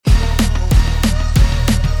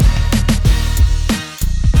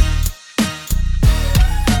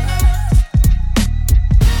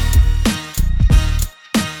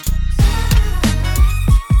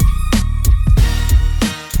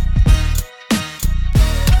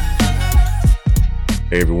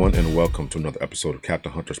Hey everyone, and welcome to another episode of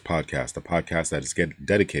Captain Hunter's Podcast, a podcast that is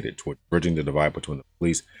dedicated toward bridging the divide between the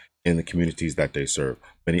police and the communities that they serve.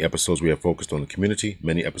 Many episodes we have focused on the community,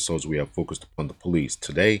 many episodes we have focused upon the police.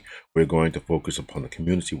 Today, we're going to focus upon the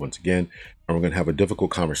community once again, and we're going to have a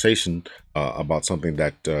difficult conversation about something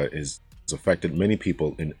that has affected many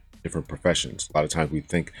people in different professions. A lot of times we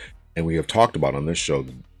think, and we have talked about on this show,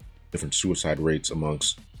 different suicide rates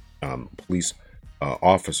amongst police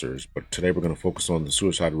officers, but today we're going to focus on the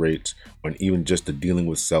suicide rates and even just the dealing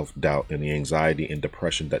with self-doubt and the anxiety and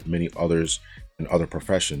depression that many others in other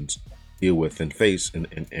professions deal with and face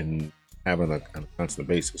and have on a constant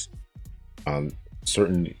basis.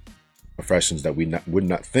 Certain professions that we would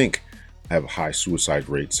not think have high suicide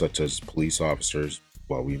rates, such as police officers,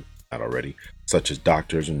 well, we not already, such as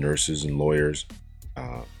doctors and nurses and lawyers.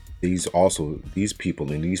 These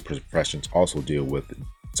people in these professions also deal with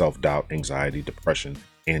self-doubt, anxiety, depression,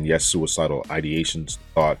 and yes, suicidal ideations,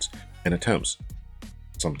 thoughts, and attempts.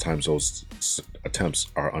 Sometimes those attempts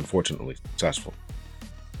are unfortunately successful.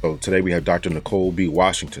 So today we have Dr. Nicole B.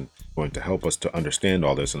 Washington going to help us to understand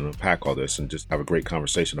all this and unpack all this and just have a great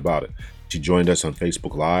conversation about it. She joined us on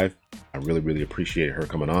Facebook Live. I really appreciate her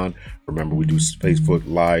coming on. Remember, we do Facebook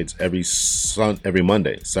Lives every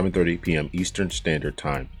Monday, 7:30 p.m. Eastern Standard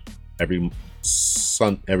Time. Every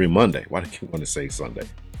Monday. Why do I keep want to say Sunday?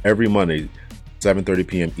 Every Monday, 7:30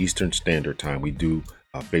 p.m. Eastern Standard Time, we do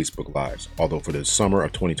Facebook Lives. Although for the summer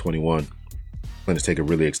of 2021, I'm going to take a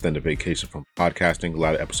really extended vacation from podcasting. A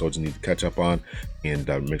lot of episodes I need to catch up on and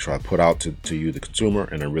make sure I put out to you, the consumer.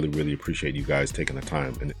 And I really appreciate you guys taking the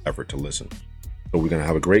time and effort to listen. So we're going to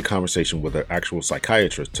have a great conversation with an actual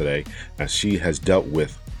psychiatrist today, as she has dealt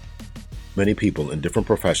with many people in different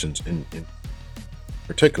professions, in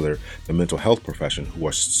particular the mental health profession, who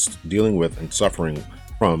are dealing with and suffering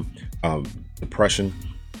from depression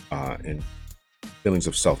and feelings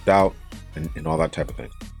of self-doubt and all that type of thing.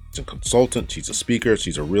 She's a consultant, she's a speaker,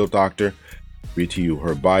 she's a real doctor. Read to you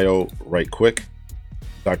her bio right quick.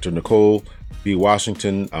 Dr. Nicole B.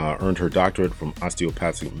 Washington earned her doctorate from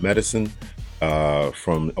osteopathic medicine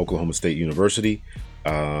from Oklahoma State University.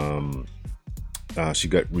 She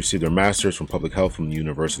received her master's from public health from the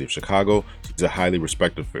University of Chicago. She's a highly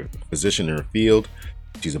respected physician in her field.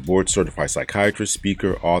 She's a board-certified psychiatrist,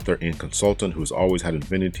 speaker, author, and consultant who has always had an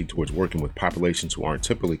affinity towards working with populations who aren't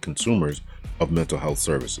typically consumers of mental health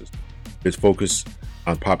services. His focus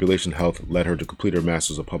on population health led her to complete her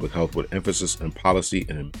master's of public health with emphasis in policy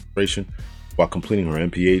and administration. While completing her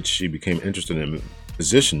MPH, she became interested in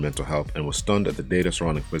physician mental health and was stunned at the data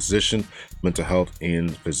surrounding physician mental health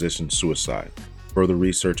and physician suicide. Further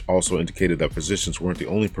research also indicated that physicians weren't the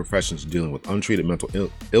only professions dealing with untreated mental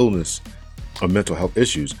illness or mental health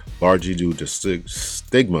issues, largely due to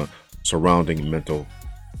stigma surrounding mental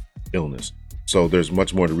illness. So there's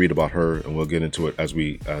much more to read about her, and we'll get into it as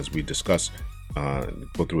we discuss,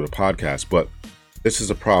 go through the podcast. But this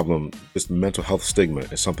is a problem. This mental health stigma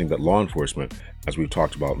is something that law enforcement, as we've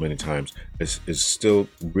talked about many times, is still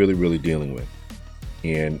really dealing with,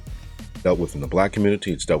 and dealt with in the Black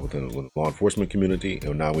community. It's dealt with in the law enforcement community,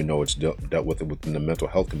 and now we know it's dealt with within the mental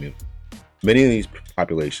health community. Many of these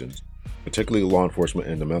populations, particularly law enforcement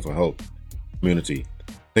and the mental health community,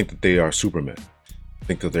 think that they are supermen,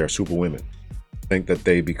 think that they are superwomen, think that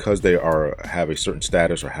because they have a certain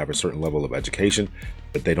status or have a certain level of education,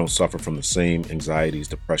 that they don't suffer from the same anxieties,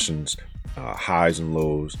 depressions, highs and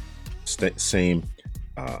lows, same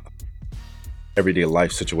everyday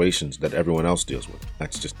life situations that everyone else deals with.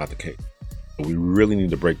 That's just not the case. So we really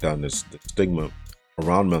need to break down the stigma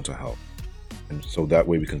around mental health, and so that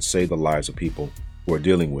way we can save the lives of people who are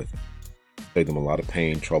dealing with it, save them a lot of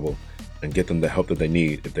pain, trouble, and get them the help that they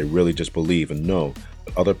need if they really just believe and know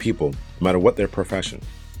that other people, no matter what their profession,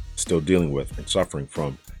 are still dealing with and suffering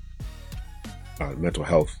from mental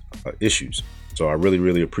health issues. So I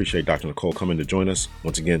really appreciate Dr. Nicole coming to join us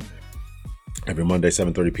once again every Monday,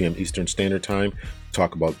 7:30 p.m. Eastern Standard Time,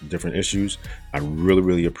 talk about different issues. I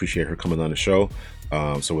really appreciate her coming on the show.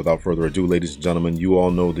 So without further ado, ladies and gentlemen, you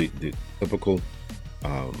all know the typical,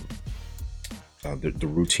 the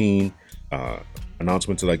routine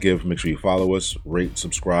announcements that I give. Make sure you follow us, rate,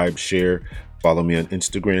 subscribe, share. Follow me on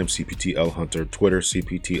Instagram, CPTL Hunter, Twitter,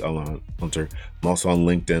 CPTL Hunter. I'm also on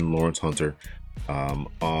LinkedIn, Lawrence Hunter.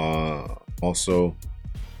 Also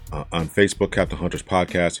on Facebook, Captain Hunter's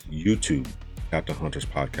Podcast, YouTube, Captain Hunter's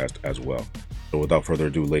Podcast as well. So without further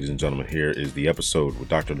ado, ladies and gentlemen, here is the episode with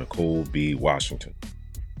Dr. Nicole B. Washington.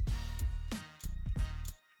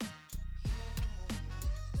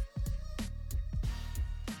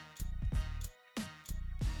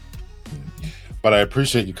 But I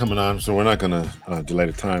appreciate you coming on. So we're not going to delay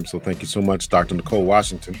the time. So thank you so much, Dr. Nicole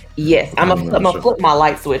Washington, Yes, for coming on I'm the gonna show. flip my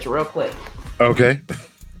light switch real quick, Okay.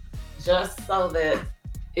 just so that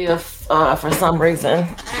if for some reason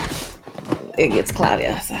it gets cloudy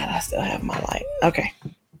outside, I still have my light. Okay.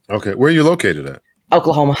 Okay. Where are you located at?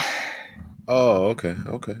 Oklahoma. Oh, okay.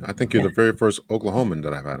 Okay. I think you're Yeah. the very first Oklahoman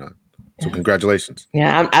that I've had on. So Yeah. congratulations.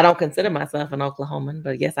 Yeah, I don't consider myself an Oklahoman,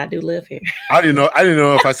 but yes, I do live here. I didn't know. I didn't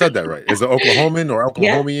know if I said that right. Is it Oklahoman or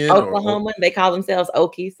Yeah, Oklahomian or Oklahoman. They call themselves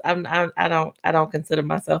Okies. I don't consider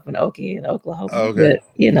myself an Okie in Oklahoma, okay. but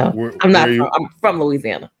you know, I'm Where not are from. you? I'm from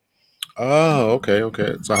Louisiana. Oh, okay.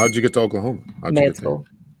 Okay. So how'd you get to Oklahoma? How'd you Med get there? school.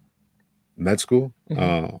 Med school? And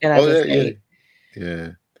I Oh just yeah, yeah, stayed. yeah.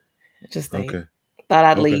 Just stayed. Okay. Thought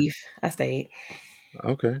I'd Okay. leave. I stayed.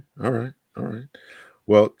 Okay. All right. All right.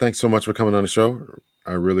 Well, thanks so much for coming on the show.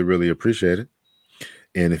 I really, really appreciate it.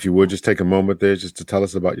 And if you would just take a moment there just to tell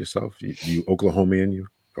us about yourself, you Oklahomian, you.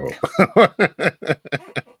 Oh.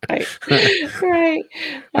 Right. Right.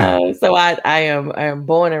 So I am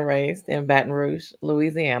born and raised in Baton Rouge,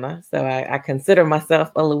 Louisiana. So I consider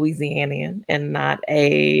myself a Louisianian and not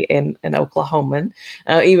an Oklahoman.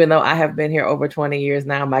 Even though I have been here over 20 years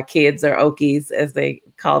now, my kids are Okies as they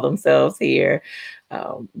call themselves here.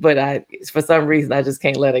 But I, for some reason, I just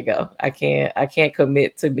can't let it go. I can't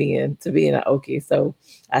commit to being an Okie. So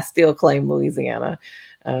I still claim Louisiana.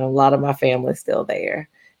 A lot of my family's still there.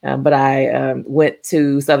 But I went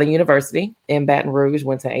to Southern University in Baton Rouge,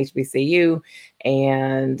 went to HBCU,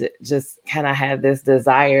 and just kind of had this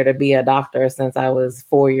desire to be a doctor since I was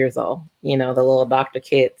 4 years old. You know, the little doctor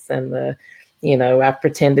kits and I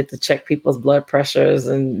pretended to check people's blood pressures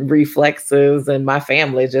and reflexes, and my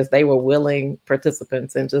family they were willing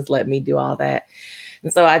participants and just let me do all that.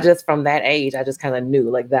 And so I just, from that age, I just kind of knew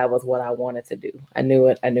like that was what I wanted to do. I knew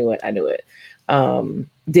it. I knew it. I knew it.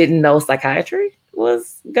 Didn't know psychiatry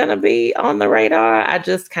was gonna be on the radar. I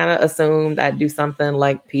just kind of assumed I'd do something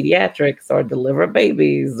like pediatrics or deliver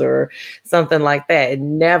babies or something like that. It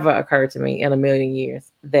never occurred to me in a million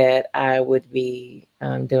years that I would be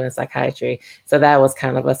doing psychiatry. So that was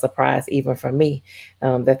kind of a surprise, even for me,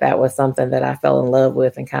 that was something that I fell in love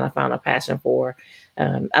with and kind of found a passion for.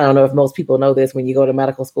 I don't know if most people know this. When you go to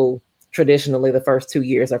medical school, traditionally the first 2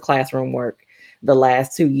 years are classroom work. The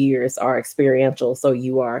last 2 years are experiential. So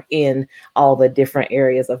you are in all the different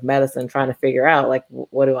areas of medicine trying to figure out like,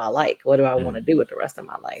 what do I like? What do I want to do with the rest of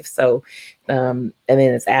my life? So, and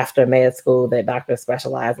then it's after med school that doctors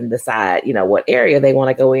specialize and decide, what area they want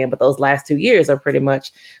to go in. But those last 2 years are pretty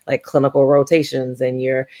much like clinical rotations, and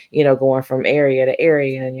you're, going from area to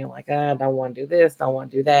area, and you're like, I don't want to do this, don't want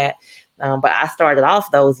to do that. But I started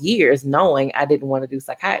off those years knowing I didn't want to do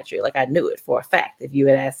psychiatry. Like I knew it for a fact. If you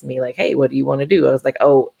had asked me, like, hey, what do you want to do? I was like,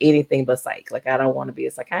 oh, anything but psych. Like I don't want to be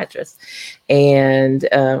a psychiatrist. And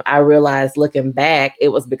I realized looking back, it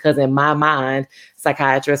was because in my mind,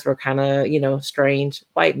 psychiatrists were kind of, strange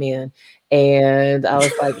white men. And I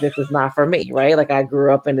was like, this is not for me, right? Like I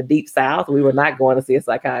grew up in the deep South. We were not going to see a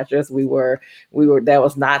psychiatrist. That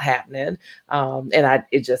was not happening. And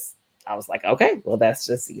I was like, okay, well, that's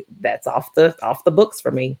off the books for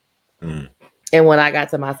me. Mm. And when I got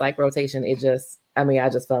to my psych rotation, I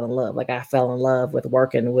just fell in love. Like I fell in love with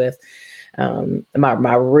working with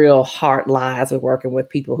my real heart lies with working with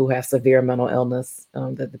people who have severe mental illness,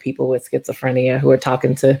 the people with schizophrenia who are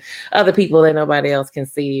talking to other people that nobody else can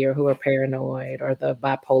see, or who are paranoid, or the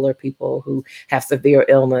bipolar people who have severe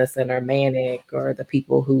illness and are manic, or the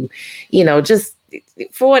people who, just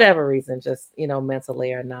for whatever reason, just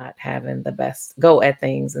mentally are not having the best go at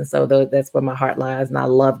things. And so that's where my heart lies, and I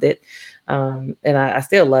loved it. And I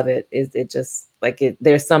still love it. It just like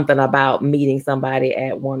there's something about meeting somebody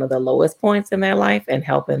at one of the lowest points in their life and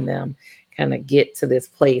helping them kind of get to this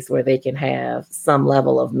place where they can have some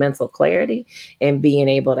level of mental clarity, and being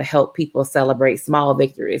able to help people celebrate small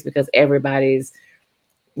victories, because everybody's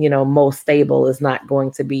most stable is not going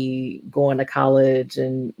to be going to college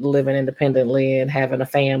and living independently and having a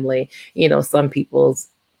family. Some people's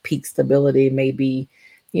peak stability may be,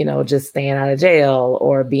 just staying out of jail,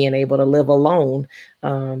 or being able to live alone,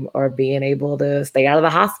 or being able to stay out of the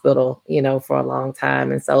hospital, for a long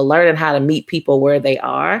time. And so learning how to meet people where they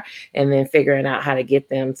are, and then figuring out how to get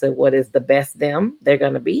them to what is the best them they're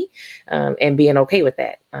going to be, and being okay with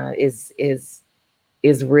that,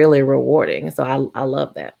 is really rewarding. So I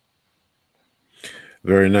love that.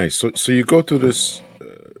 Very nice. So you go through this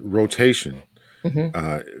rotation.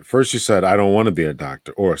 First, you said, I don't want to be a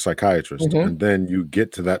doctor or a psychiatrist. Mm-hmm. And then you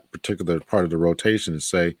get to that particular part of the rotation and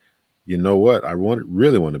say, you know what?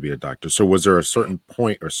 Really want to be a doctor. So was there a certain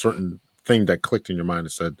point or certain thing that clicked in your mind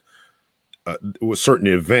and said, a certain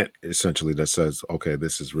event essentially that says, okay,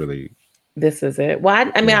 this is really, This is it.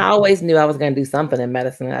 Well, I mean, yeah. I always knew I was gonna do something in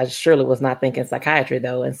medicine. I surely was not thinking psychiatry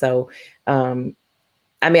though, and so, um,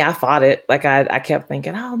 I mean, I fought it. Like I kept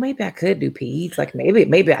thinking, oh, maybe I could do peds. Like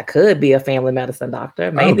maybe I could be a family medicine doctor. I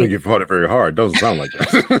don't think Maybe you fought it very hard. Doesn't sound like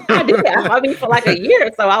I did. that. I mean, for like a year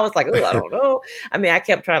or so, I was like, oh, I don't know. I mean, I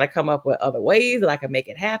kept trying to come up with other ways that I could make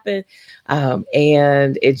it happen,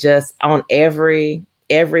 and it just on every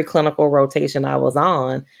clinical rotation I was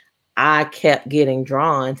on, I kept getting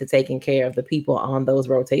drawn to taking care of the people on those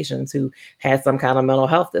rotations who had some kind of mental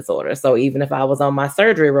health disorder. So even if I was on my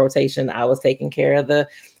surgery rotation, I was taking care of the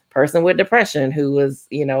person with depression who was,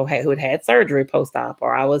 who had surgery post-op,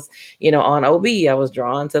 or I was, on OB, I was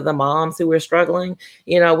drawn to the moms who were struggling,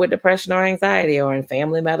 with depression or anxiety, or in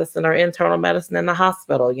family medicine or internal medicine in the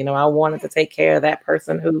hospital. I wanted to take care of that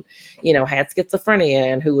person who, had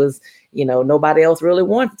schizophrenia and who was, nobody else really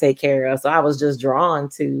wanted to take care of. So I was just drawn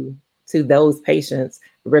to those patients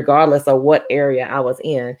regardless of what area I was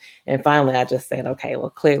in. And finally I just said, okay, well,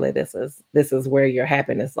 clearly this is where your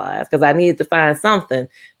happiness lies. Because I needed to find something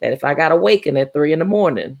that if I got awakened at 3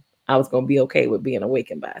 a.m, I was going to be okay with being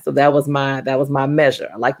awakened by. So that was my measure.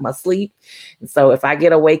 I like my sleep. And so if I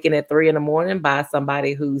get awakened at 3 a.m by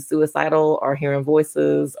somebody who's suicidal or hearing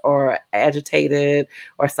voices or agitated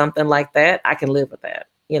or something like that, I can live with that.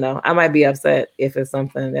 I might be upset if it's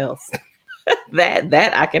something else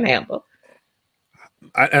that I can handle.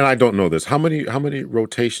 And I don't know this. How many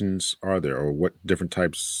rotations are there, or what different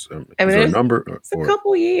types? I Is mean, there a number, it's a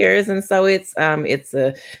couple years, and so it's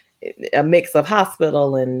a mix of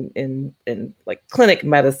hospital and like clinic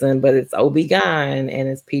medicine, but it's OB-GYN and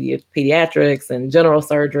it's pediatrics and general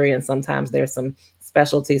surgery, and sometimes there's some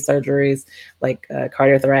specialty surgeries like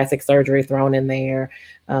cardiothoracic surgery thrown in there.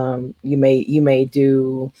 You may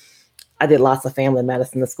do. I did lots of family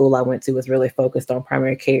medicine. The school I went to was really focused on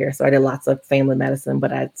primary care. So I did lots of family medicine,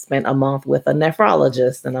 but I spent a month with a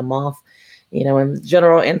nephrologist and a month, in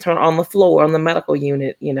general internal on the floor on the medical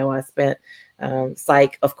unit. I spent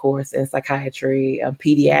psych, of course, and psychiatry,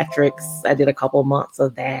 pediatrics. I did a couple months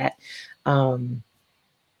of that. Um,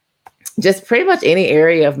 just pretty much any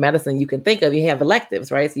area of medicine you can think of. You have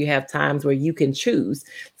electives, right? So you have times where you can choose.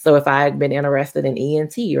 So if I had been interested in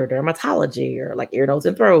ENT or dermatology or like ear, nose,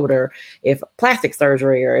 and throat, or if plastic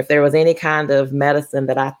surgery, or if there was any kind of medicine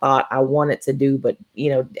that I thought I wanted to do, but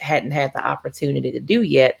hadn't had the opportunity to do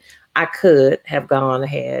yet, I could have gone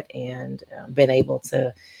ahead and been able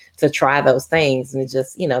to try those things. And it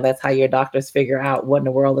just, that's how your doctors figure out what in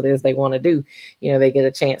the world it is they want to do. They get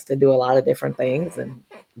a chance to do a lot of different things and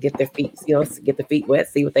get their feet, get the feet wet,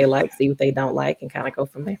 see what they like, see what they don't like, and kind of go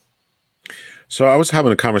from there. So I was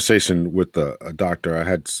having a conversation with a doctor. I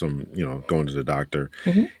had some, going to the doctor,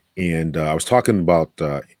 Mhm. and I was talking about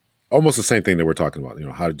almost the same thing that we're talking about.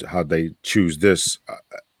 How they choose this.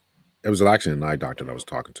 It was actually an eye doctor that I was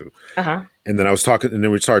talking to, Uh-huh. and then and then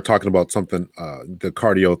we started talking about something. The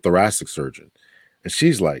cardiothoracic surgeon, and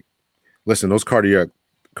she's like, "Listen, those cardiac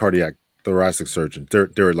thoracic surgeons,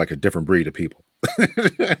 they're like a different breed of people."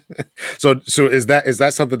 So is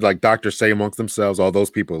that something like doctors say amongst themselves? All those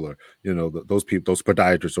people are, those people, those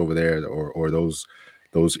podiatrists over there, or those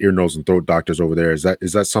ear, nose, and throat doctors over there. Is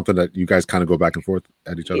that something that you guys kind of go back and forth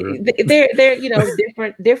at each other?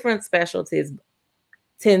 They're different specialties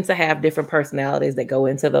tend to have different personalities that go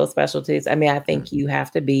into those specialties. I mean, I think you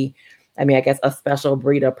have to be, I guess, a special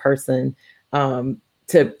breed of person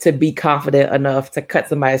to be confident enough to cut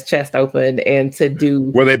somebody's chest open and to do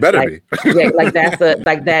Well, they better like, be. yeah, like that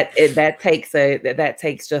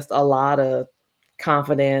takes just a lot of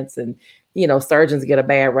confidence. And surgeons get a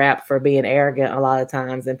bad rap for being arrogant a lot of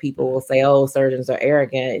times, and people will say, oh, surgeons are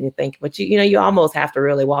arrogant, and you think, but you almost have to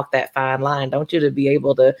really walk that fine line, don't you, to be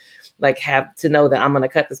able to like have to know that I'm going to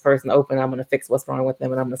cut this person open, I'm going to fix what's wrong with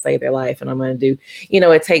them, and I'm going to save their life, and I'm going to do,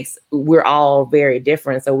 we're all very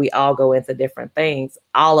different, so we all go into different things.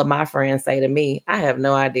 All of my friends say to me, I have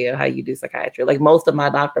no idea how you do psychiatry. Like most of my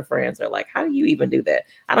doctor friends are like, how do you even do that?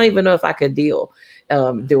 I don't even know if I could deal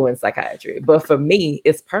doing psychiatry. But for me,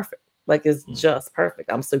 it's perfect. Like it's just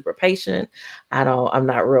perfect. I'm super patient. I'm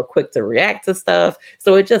not real quick to react to stuff.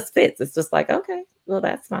 So it just fits. It's just like, okay, well,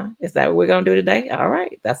 that's fine. Is that what we're gonna do today? All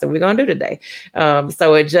right, that's what we're gonna do today.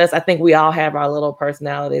 So I think we all have our little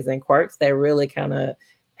personalities and quirks that really kind of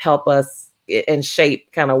help us and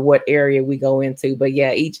shape kind of what area we go into. But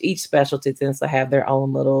yeah, each specialty tends to have their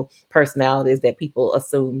own little personalities that people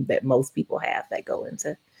assume that most people have that go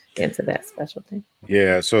into into that specialty.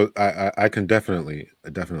 Yeah, so I can definitely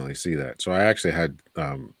see that. So I actually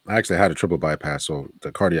had a triple bypass. So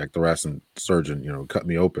the cardiac thoracic surgeon, cut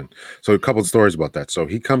me open. So a couple of stories about that. So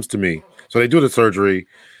he comes to me. So they do the surgery,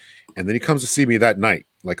 and then he comes to see me that night,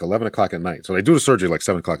 like 11 o'clock at night. So they do the surgery like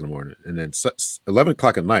 7 o'clock in the morning, and then 11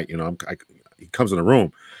 o'clock at night. He comes in the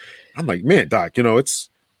room. I'm like, man, doc,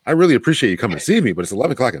 I really appreciate you coming to see me, but it's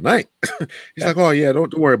 11 o'clock at night. He's like, oh yeah,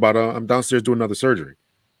 don't worry about it. I'm downstairs doing another surgery.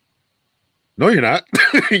 No, you're not.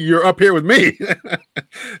 You're up here with me.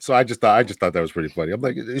 So I just thought that was pretty funny. I'm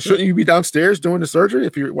like, shouldn't you be downstairs doing the surgery?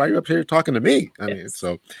 Why are you up here talking to me? I mean, Yes.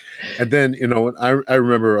 so, and then I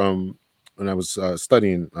remember when I was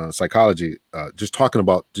studying psychology, just talking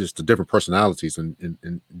about just the different personalities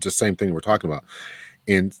and just same thing we're talking about,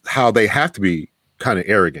 and how they have to be kind of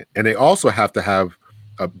arrogant, and they also have to have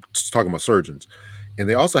just talking about surgeons, and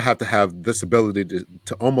they also have to have this ability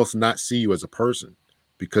to almost not see you as a person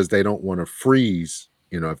because they don't want to freeze.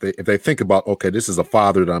 If they think about, okay, this is a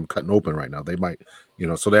father that I'm cutting open right now, they might,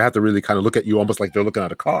 so they have to really kind of look at you almost like they're looking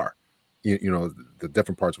at a car, the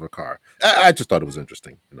different parts of a car. I just thought it was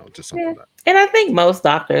interesting, just Yeah. something that. And I think most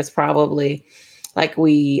doctors probably like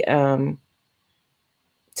we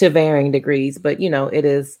to varying degrees, but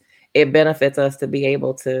it benefits us to be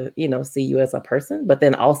able to, see you as a person, but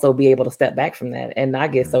then also be able to step back from that and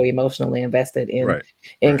not get so Mhm. emotionally invested in Right,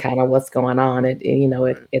 in right, kind of what's going on. right.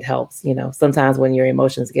 It helps. Sometimes when your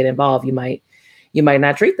emotions get involved, you might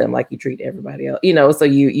not treat them like you treat everybody else. So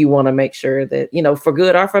you want to make sure that, for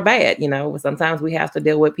good or for bad, sometimes we have to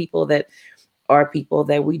deal with people that are people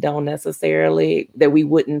that we don't necessarily that we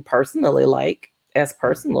wouldn't personally like as Mhm.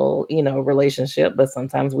 personal relationship, but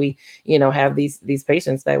sometimes we have these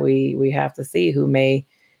patients that we have to see who may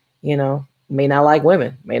not like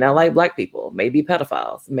women, may not like black people, may be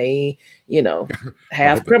pedophiles, may you know I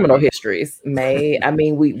have hope that they're criminal not. histories, may I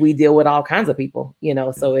mean we deal with all kinds of people, so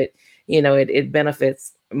Mhm. it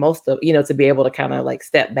benefits most of to be able to kind of like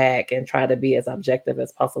step back and try to be as objective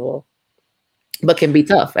as possible, but can be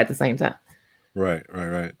tough at the same time. Right, right,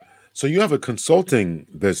 right. So you have a consulting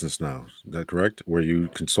business now, is that correct? Where you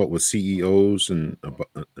consult with CEOs and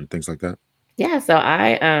things like that? Yeah, so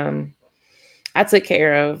I took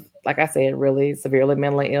care of, like I said, really severely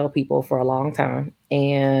mentally ill people for a long time.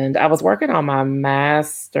 And I was working on my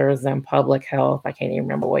master's in public health. I can't even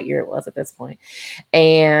remember what year it was at this point.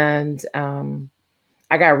 And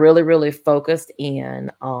I got really, really focused in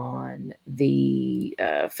on the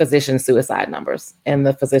physician suicide numbers and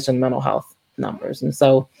the physician mental health numbers. And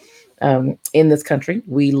so in this country,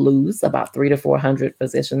 we lose about 300 to 400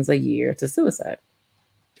 physicians a year to suicide.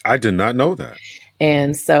 I did not know that.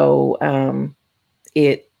 And so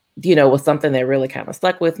it was something that really kind of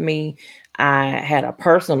stuck with me. I had a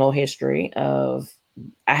personal history of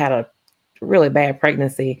I had a really bad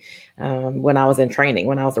pregnancy when I was in training,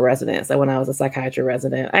 when I was a resident. So when I was a psychiatry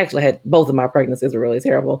resident, I actually had both of my pregnancies were really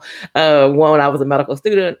terrible. One when I was a medical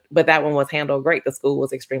student, but that one was handled great. The school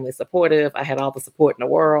was extremely supportive. I had all the support in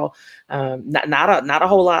the world. Not a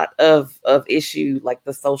whole lot of issue like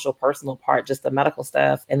the social personal part, just the medical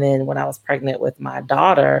stuff. And then when I was pregnant with my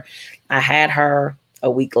daughter, I had her a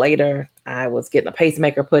week later. I was getting a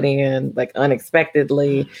pacemaker put in like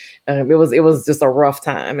unexpectedly. It was just a rough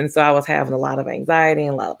time, and so I was having a lot of anxiety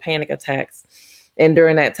and a lot of panic attacks. And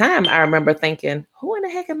during that time, I remember thinking, "Who in the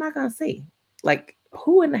heck am I gonna see? Like,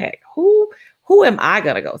 who in the heck? Who am I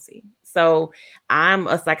gonna go see?" So I'm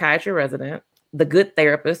a psychiatry resident. The good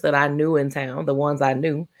therapists that I knew in town, the ones I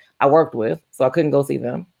knew, I worked with, so I couldn't go see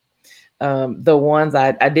them. The ones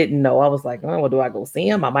I didn't know, I was like, oh, well, do I go see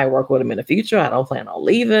him? I might work with him in the future. I don't plan on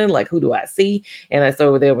leaving. Like, who do I see?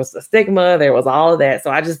 So there was the stigma, there was all of that.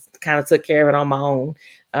 So I just kind of took care of it on my own.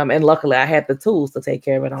 And luckily, I had the tools to take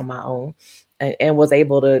care of it on my own, and was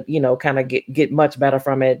able to, kind of get much better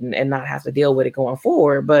from it and not have to deal with it going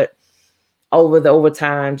forward. But over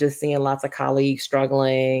time, just seeing lots of colleagues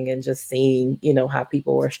struggling and just seeing, how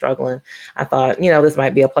people were struggling, I thought, this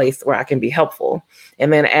might be a place where I can be helpful.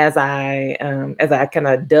 And then as I kind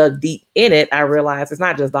of dug deep in it, I realized it's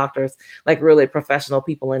not just doctors, like really professional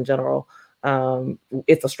people in general.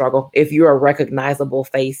 It's a struggle if you're a recognizable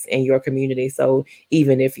face in your community. So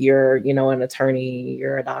even if you're, an attorney,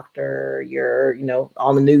 you're a doctor, you're,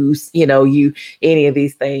 on the news, you any of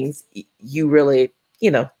these things, you really,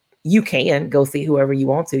 you know, you can go see whoever you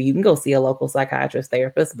want to. You can go see a local psychiatrist,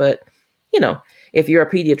 therapist, but you know, if you're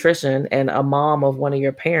a pediatrician and a mom of one of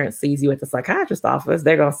your parents sees you at the psychiatrist office,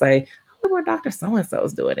 they're gonna say, what Dr. So and so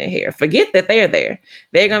is doing in here. Forget that they're there.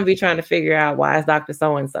 They're going to be trying to figure out why is Dr.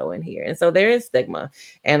 So and so in here. And so there is stigma,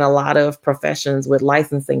 and a lot of professions with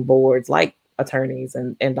licensing boards, like attorneys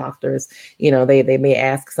and doctors. They may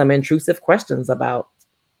ask some intrusive questions about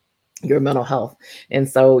your mental health. And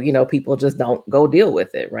so, people just don't go deal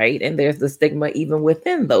with it, right? And there's the stigma even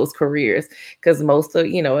within those careers, because most of,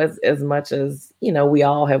 as much as, we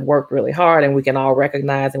all have worked really hard and we can all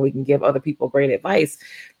recognize and we can give other people great advice,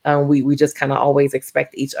 we just kind of always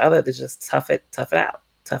expect each other to just tough it out,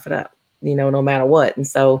 no matter what. And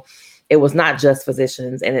so it was not just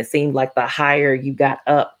physicians, and it seemed like the higher you got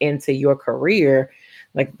up into your career,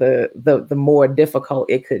 like the more difficult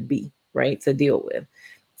it could be, right, to deal with.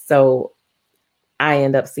 So I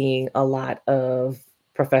end up seeing a lot of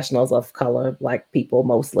professionals of color, Black people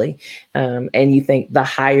mostly. And you think the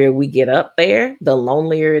higher we get up there, the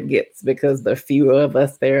lonelier it gets, because the fewer of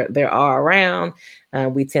us there are around.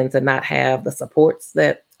 We tend to not have the supports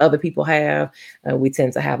that other people have. We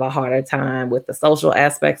tend to have a harder time with the social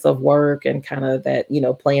aspects of work and kind of that,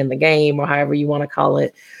 playing the game, or however you want to call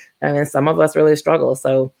it. And some of us really struggle.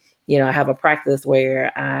 So I have a practice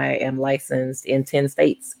where I am licensed in 10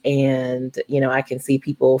 states, and, I can see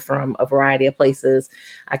people from a variety of places.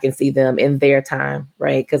 I can see them in their time,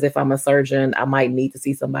 right? Because if I'm a surgeon, I might need to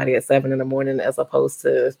see somebody at 7 a.m. as opposed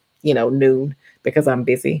to, noon, because I'm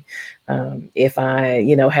busy. If I,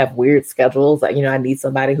 have weird schedules, I need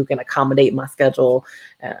somebody who can accommodate my schedule.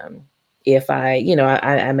 If I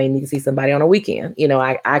may need to see somebody on a weekend,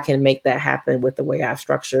 I can make that happen with the way I've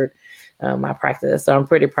structured my practice. So I'm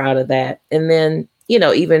pretty proud of that. And then,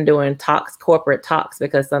 even doing talks, corporate talks,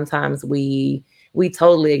 because sometimes we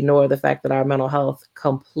totally ignore the fact that our mental health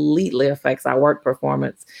completely affects our work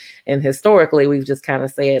performance. And historically, we've just kind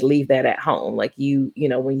of said, leave that at home. Like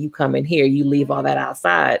when you come in here, you leave all that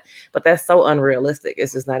outside. But that's so unrealistic.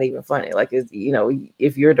 It's just not even funny. Like,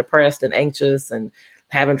 if you're depressed and anxious and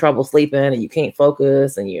having trouble sleeping and you can't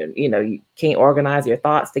focus and you can't organize your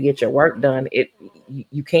thoughts to get your work done,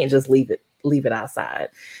 you can't just leave it outside.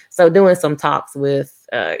 So doing some talks with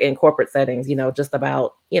in corporate settings, just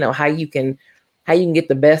about how you can get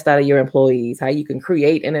the best out of your employees, how you can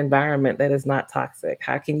create an environment that is not toxic,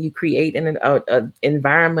 how can you create an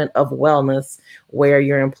environment of wellness where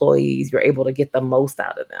your employees, you're able to get the most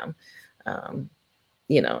out of them.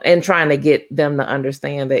 And trying to get them to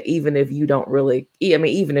understand that even if you don't really,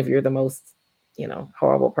 even if you're the most,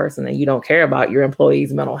 horrible person and you don't care about your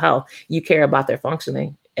employees' mental health, you care about their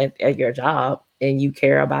functioning at your job, and you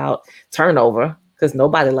care about turnover, because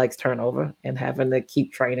nobody likes turnover and having to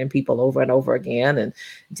keep training people over and over again and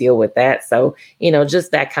deal with that. So,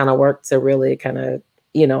 just that kind of work to really kind of,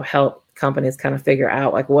 help companies kind of figure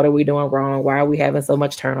out, like, what are we doing wrong? Why are we having so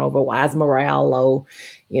much turnover? Why is morale low?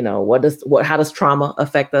 How does trauma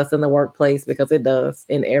affect us in the workplace? Because it does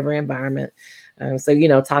in every environment.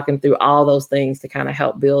 So, talking through all those things to kind of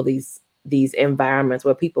help build these environments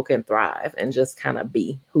where people can thrive and just kind of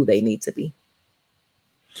be who they need to be.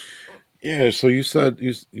 Yeah, so you said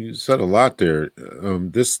a lot there.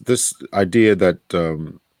 This idea that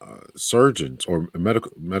surgeons or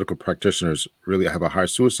medical practitioners really have a high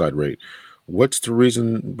suicide rate. What's the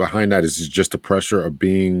reason behind that? Is it just the pressure of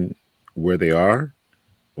being where they are,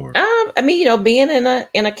 or? Being in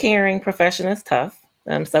a caring profession is tough.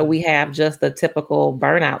 So we have just the typical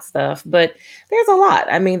burnout stuff, but there's a lot.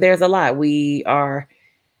 There's a lot.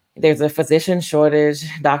 There's a physician shortage.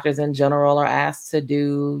 Doctors in general are asked to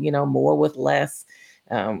do, more with less.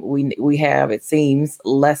 We have, it seems,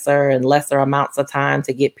 lesser and lesser amounts of time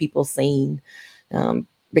to get people seen,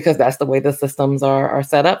 because that's the way the systems are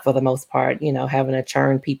set up for the most part. Having to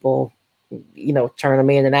churn people, turn them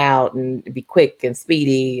in and out and be quick and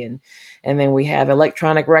speedy. And then we have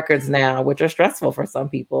electronic records now, which are stressful for some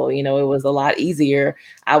people. It was a lot easier.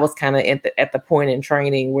 I was kind of at the point in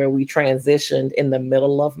training where we transitioned in the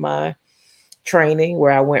middle of my training,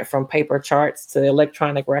 where I went from paper charts to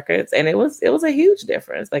electronic records. And it was a huge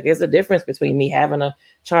difference. Like, it's a difference between me having a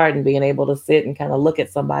chart and being able to sit and kind of look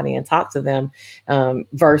at somebody and talk to them,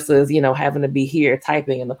 versus, having to be here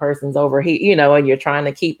typing and the person's over here, and you're trying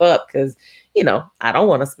to keep up because, I don't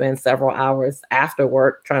want to spend several hours after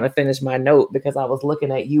work trying to finish my note because I was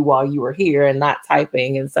looking at you while you were here and not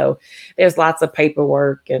typing. And so there's lots of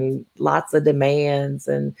paperwork and lots of demands.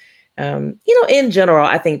 And, in general,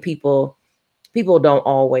 I think people don't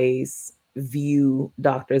always view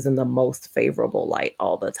doctors in the most favorable light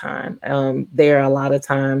all the time. There are a lot of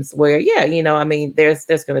times where, there's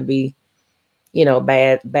going to be,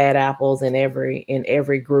 bad apples in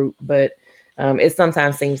every group, but it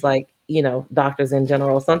sometimes seems like, doctors in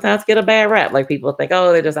general sometimes get a bad rap. Like, people think,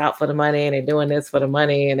 oh, they're just out for the money and they're doing this for the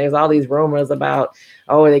money. And there's all these rumors about,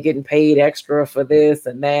 oh, they're getting paid extra for this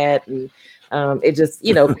and that. And it just,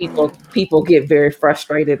 people get very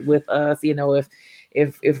frustrated with us.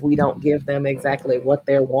 if we don't give them exactly what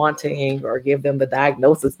they're wanting or give them the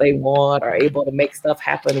diagnosis they want or able to make stuff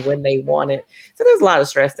happen when they want it. So there's a lot of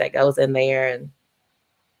stress that goes in there. And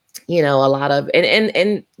a lot of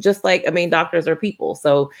and just like, I mean, doctors are people.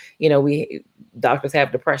 So we doctors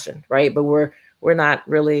have depression, right? But we're not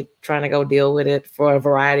really trying to go deal with it for a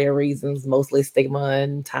variety of reasons, mostly stigma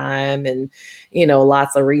and time and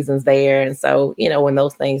lots of reasons there. And so when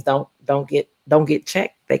those things don't get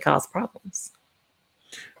checked, they cause problems.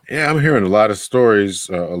 Yeah, I'm hearing a lot of stories,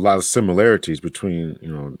 a lot of similarities between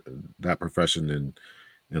that profession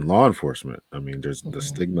and law enforcement. I mean, there's the Mhm.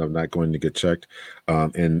 stigma of not going to get checked.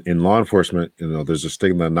 In law enforcement, there's a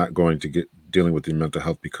stigma of not going to get dealing with your mental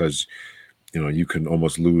health because you can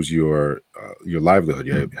almost lose your livelihood.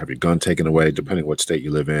 You have your gun taken away, depending what state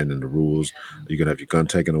you live in and the rules. You can have your gun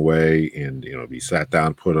taken away and be sat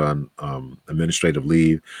down, put on administrative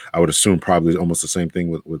leave. I would assume probably almost the same thing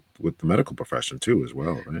with the medical profession too, as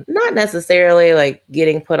well, right? Not necessarily like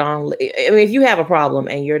getting put on. I mean, if you have a problem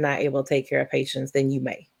and you're not able to take care of patients, then you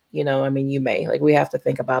may. I mean, you may. Like, we have to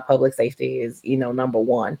think about public safety is number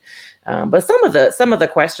one. But some of the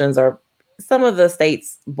questions are, some of the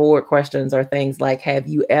state's board questions are things like, have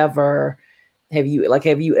you ever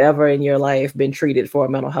in your life been treated for a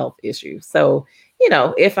mental health issue? So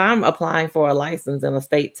if I'm applying for a license in a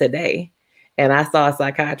state today and I saw a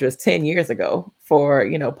psychiatrist 10 years ago for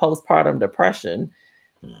postpartum depression,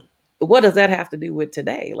 what does that have to do with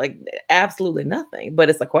today? Like, absolutely nothing, but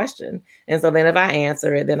it's a question. And so then if I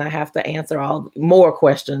answer it, then I have to answer all more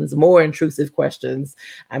questions, more intrusive questions.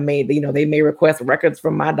 They may request records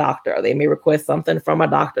from my doctor. Or they may request something from a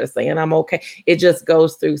doctor saying I'm okay. It just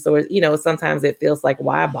goes through. So, sometimes it feels like,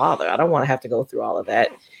 why bother? I don't want to have to go through all of that,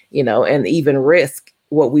 and even risk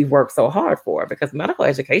what we've worked so hard for, because medical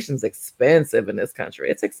education is expensive in this country.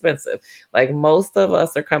 It's expensive. Like, most of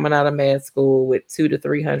us are coming out of med school with $200,000 to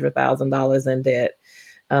 $300,000 in debt,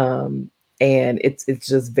 and it's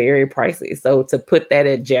just very pricey. So to put that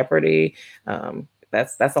at jeopardy,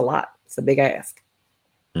 that's a lot. It's a big ask.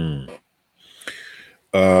 Mm.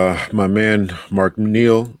 My man Mark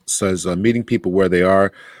Neal says, meeting people where they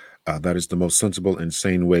are, that is the most sensible and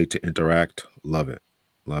sane way to interact. Love it.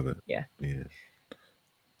 Love it. Yeah. Yeah.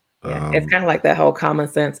 Yeah, it's Um, kind of like that whole common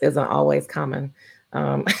sense isn't always common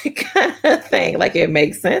kind of thing. Like, it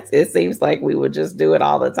makes sense. It seems like we would just do it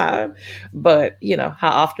all the time. But,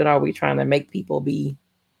 how often are we trying to make people be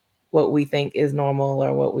what we think is normal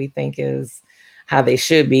or what we think is how they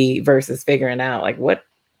should be versus figuring out like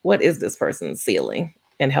what is this person's ceiling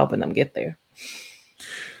and helping them get there?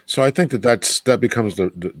 so I think that becomes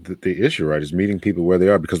the issue, right? Is meeting people where they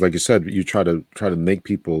are, because, like you said, you try to make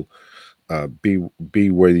people be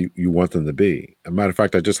where you want them to be. As a matter of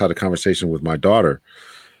fact, I just had a conversation with my daughter,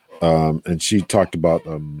 and she talked about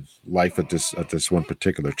life at this one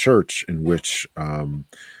particular church in which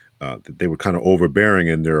they were kind of overbearing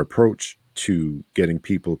in their approach to getting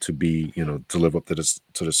people to be, to live up to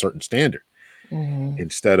the certain standard, Mhm.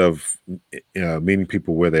 instead of meeting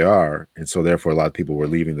people where they are. And so therefore a lot of people were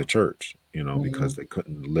leaving the church, because Mhm. they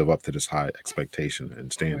couldn't live up to this high expectation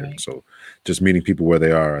and standard. Right. So just meeting people where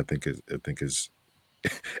they are, I think is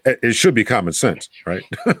it should be common sense, right?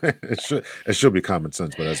 It should be common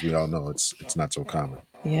sense, but as we all know, it's not so common.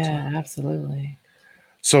 So Yeah, absolutely.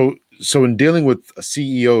 so in dealing with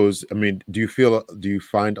CEOs, I mean, do you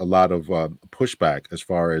find a lot of pushback as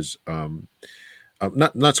far as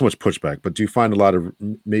not so much pushback, but do you find a lot of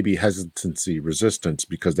maybe hesitancy, resistance,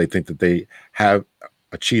 because they think that they have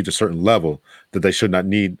achieved a certain level, that they should not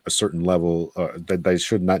need a certain level, that they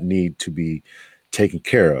should not need to be taken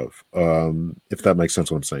care of? If that makes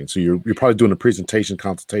sense, what I'm saying. So you're probably doing a presentation,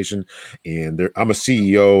 consultation, and I'm a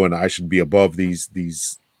CEO, and I should be above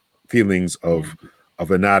these feelings Yeah.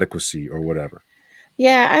 of inadequacy or whatever.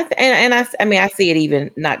 Yeah, I mean, I see it even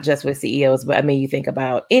not just with CEOs, but I mean, you think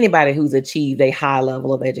about anybody who's achieved a high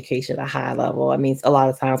level of education, a high level. I mean, a lot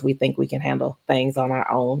of times we think we can handle things on our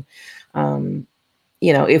own. Um,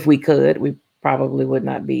 if we could, we probably would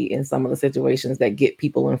not be in some of the situations that get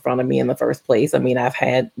people in front of me in the first place. I mean, I've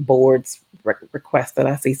had boards request that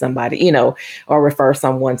I see somebody, or refer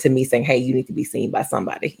someone to me saying, "Hey, you need to be seen by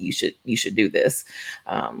somebody. You should do this."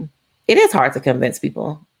 Um, it is hard to convince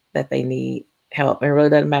people that they need help. It really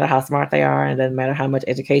doesn't matter how smart they are, and it doesn't matter how much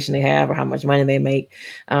education they have or how much money they make.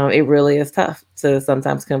 It really is tough to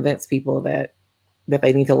sometimes convince people that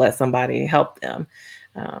they need to let somebody help them.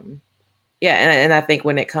 Um, yeah, and I think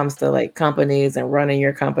when it comes to like companies and running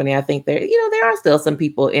your company, I think there are still some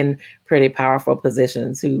people in pretty powerful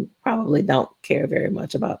positions who probably don't care very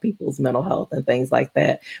much about people's mental health and things like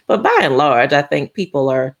that. But by and large, I think people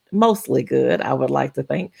are mostly good. I would like to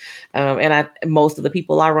think, and most of the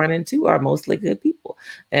people I run into are mostly good people,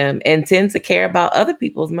 and tend to care about other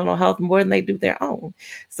people's mental health more than they do their own.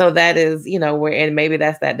 So that is, where, and maybe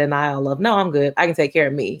that's that denial of, no, I'm good. I can take care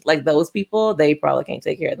of me. Like those people, they probably can't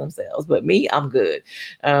take care of themselves, but me, I'm good.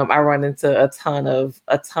 I run into a ton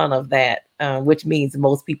of that, which means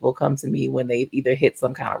most people come to me when they've either hit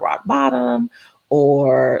some kind of rock bottom,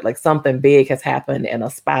 or like something big has happened and a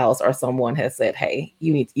spouse or someone has said, hey,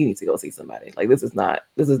 you need to go see somebody. Like this is not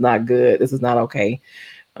good. This is not okay.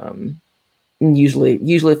 Um,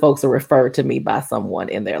 usually folks are referred to me by someone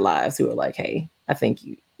in their lives who are like, hey, I think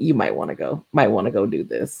you might want to go do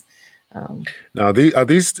this. Um, Now, are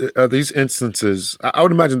these instances? I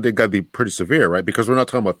would imagine they got to be pretty severe, right? Because we're not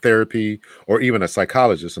talking about therapy or even a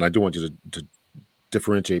psychologist, and I do want you to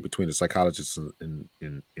differentiate between a psychologist and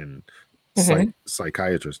mhm.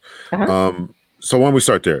 psychiatrist. Uh-huh. So why don't we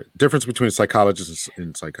start there? Difference between a psychologist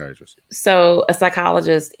and psychiatrist. So a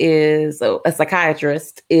psychiatrist is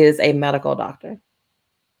a medical doctor.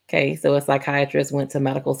 Okay, so a psychiatrist went to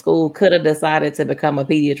medical school, could have decided to become a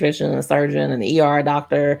pediatrician, a surgeon, an ER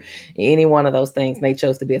doctor, any one of those things. And they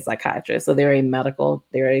chose to be a psychiatrist. So they're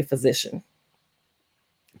a physician,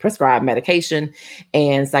 prescribe medication,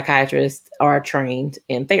 and psychiatrists are trained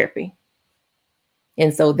in therapy.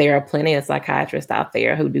 And so there are plenty of psychiatrists out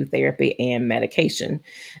there who do therapy and medication.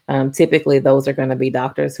 Typically, those are going to be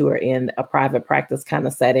doctors who are in a private practice kind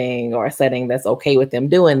of setting, or a setting that's okay with them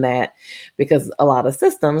doing that, because a lot of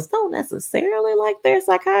systems don't necessarily like their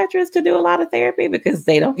psychiatrists to do a lot of therapy because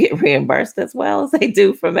they don't get reimbursed as well as they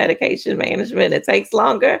do for medication management. It takes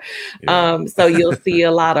longer. Yeah. So you'll see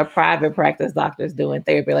a lot of private practice doctors doing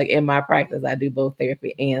therapy. Like in my practice, I do both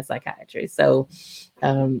therapy and psychiatry. So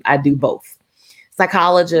I do both.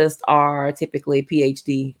 Psychologists are typically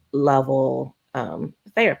PhD level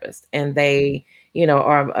therapists, and they,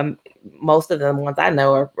 are most of the ones I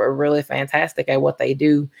know are really fantastic at what they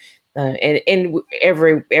do. And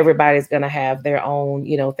everybody's going to have their own,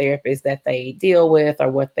 therapists that they deal with,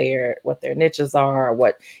 or what their niches are, or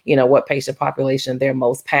what patient population they're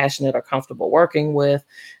most passionate or comfortable working with.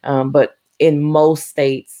 But in most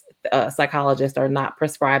states, psychologists are not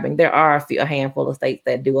prescribing. There are a handful of states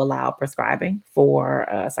that do allow prescribing for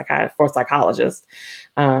psychologists,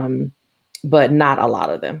 um, but not a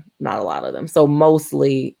lot of them. Not a lot of them. So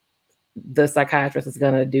mostly, the psychiatrist is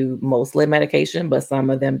going to do mostly medication, but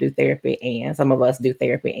some of them do therapy, and some of us do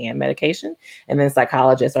therapy and medication. And then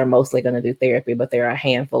psychologists are mostly going to do therapy, but there are a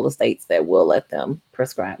handful of states that will let them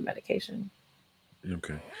prescribe medication.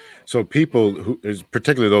 Okay. So people who is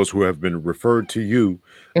particularly those who have been referred to you,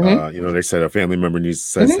 Hmm. they said a family member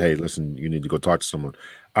says, Hmm. "Hey, listen, you need to go talk to someone."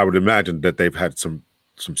 I would imagine that they've had some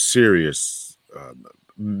serious,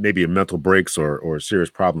 maybe a mental breaks or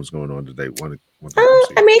serious problems going on that they want to come see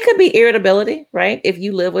I you. mean, it could be irritability, right? If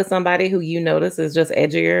you live with somebody who you notice is just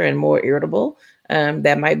edgier and more irritable,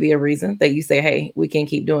 that might be a reason that you say, "Hey, we can't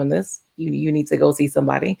keep doing this. You need to go see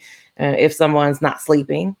somebody." If someone's not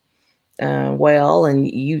sleeping well, and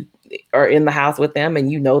you are in the house with them,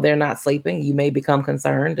 and they're not sleeping, you may become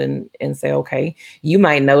concerned and say, "Okay." You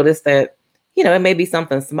might notice that, it may be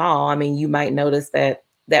something small. I mean, you might notice that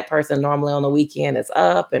that person normally on the weekend is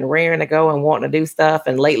up and raring to go and wanting to do stuff,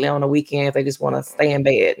 and lately on the weekends they just want to stay in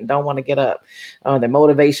bed and don't want to get up. Their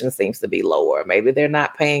motivation seems to be lower. Maybe they're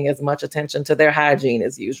not paying as much attention to their hygiene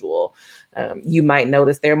as usual. You might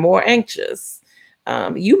notice they're more anxious.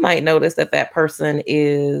 You might notice that that person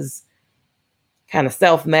is kind of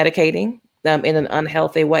self-medicating in an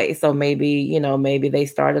unhealthy way. So maybe they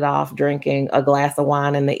started off drinking a glass of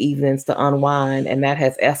wine in the evenings to unwind, and that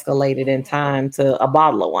has escalated in time to a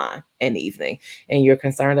bottle of wine in the evening, and you're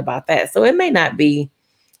concerned about that. So it may not be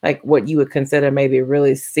like what you would consider maybe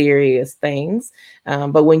really serious things,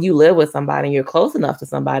 but when you live with somebody and you're close enough to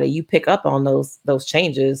somebody, you pick up on those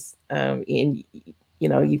changes, and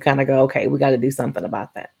you kind of go, okay, we got to do something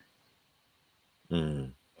about that.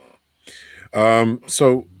 Mm.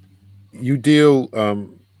 So you deal. I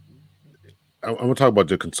want to talk about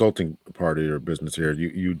the consulting part of your business here.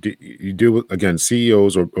 You deal with, again,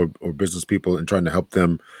 CEOs or business people, and trying to help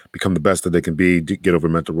them become the best that they can be, get over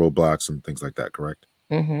mental roadblocks and things like that. Correct.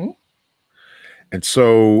 Hmm. And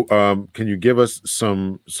so, can you give us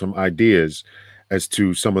some ideas as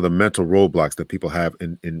to some of the mental roadblocks that people have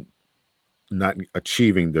in not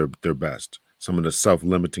achieving their best? Some of the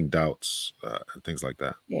self-limiting doubts, and things like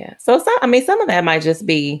that. Yeah. So some of that might just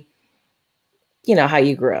be how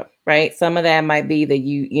you grew up, right? Some of that might be that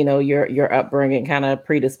your upbringing kind of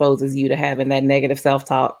predisposes you to having that negative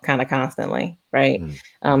self-talk kind of constantly, right?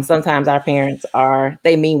 Mm. Sometimes our parents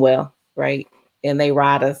they mean well, right? And they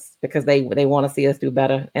ride us because they want to see us do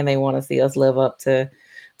better, and they want to see us live up to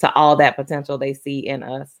all that potential they see in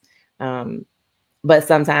us. Um, but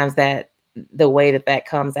sometimes the way that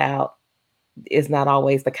comes out is not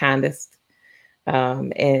always the kindest,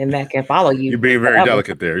 and that can follow You're you being very forever.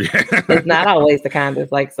 delicate there. It's not always the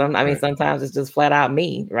kindest. Like Right. sometimes it's just flat out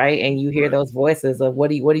me, right? And you hear Right. those voices of why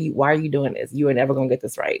are you doing this? You are never gonna get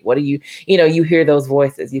this right. What are you hear those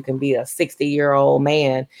voices. You can be a 60-year-old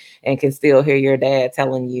man and can still hear your dad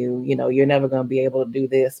telling you, you're never gonna be able to do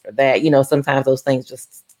this or that. Sometimes those things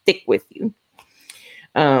just stick with you.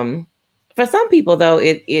 Um, for some people though,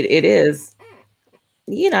 it is,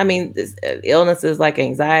 illnesses like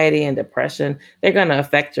anxiety and depression, they're going to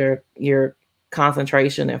affect your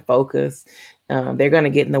concentration and focus. They're going to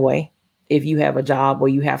get in the way. If you have a job where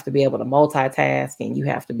you have to be able to multitask and you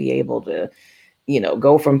have to be able to,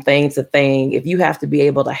 go from thing to thing, if you have to be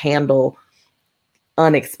able to handle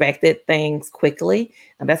unexpected things quickly,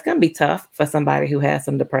 and that's going to be tough for somebody who has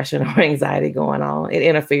some depression or anxiety going on. It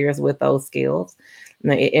interferes with those skills.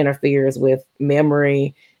 It interferes with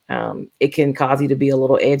memory. It can cause you to be a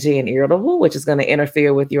little edgy and irritable, which is going to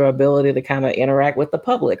interfere with your ability to kind of interact with the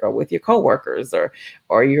public or with your coworkers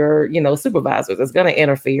or your supervisors. It's going to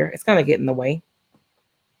interfere. It's going to get in the way.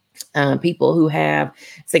 People who have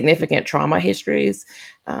significant trauma histories,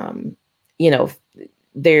 um, you know,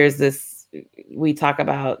 there's this, we talk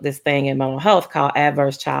about this thing in mental health called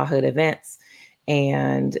adverse childhood events.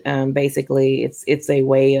 And basically it's a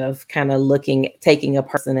way of kind of taking a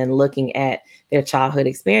person and looking at their childhood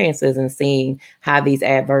experiences and seeing how these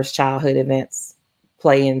adverse childhood events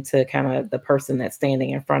play into kind of the person that's standing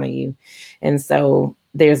in front of you. And so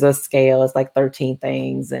there's a scale, it's like 13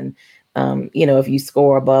 things. And if you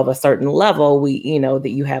score above a certain level, that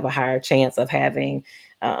you have a higher chance of having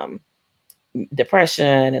um,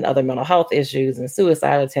 depression and other mental health issues and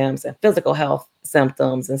suicide attempts and physical health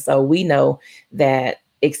symptoms. And so we know that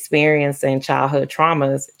experiencing childhood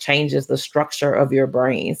traumas changes the structure of your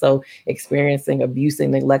brain. So experiencing abuse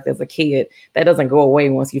and neglect as a kid, that doesn't go away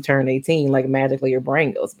once you turn 18. Like magically your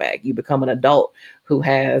brain goes back. You become an adult who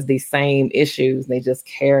has these same issues. They just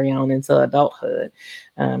carry on into adulthood.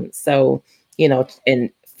 So,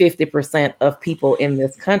 and 50% of people in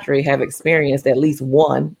this country have experienced at least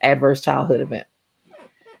one adverse childhood event.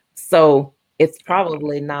 So it's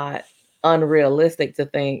probably not unrealistic to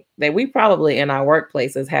think that we probably in our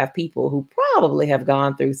workplaces have people who probably have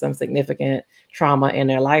gone through some significant trauma in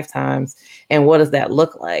their lifetimes. And what does that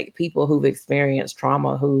look like? People who've experienced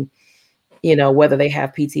trauma who, whether they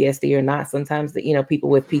have PTSD or not, sometimes people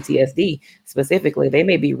with PTSD specifically, they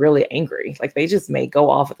may be really angry. Like they just may go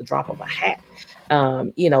off at the drop of a hat.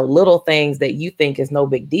 Little things that you think is no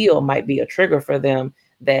big deal might be a trigger for them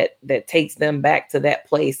that takes them back to that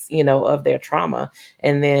place, of their trauma.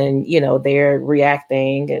 And then, they're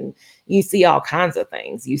reacting and you see all kinds of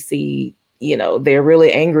things. You see, they're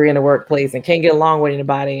really angry in the workplace and can't get along with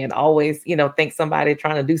anybody and always, think somebody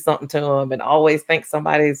trying to do something to them and always think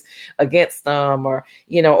somebody's against them or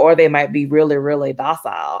they might be really, really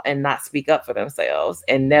docile and not speak up for themselves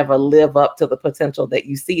and never live up to the potential that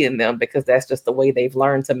you see in them because that's just the way they've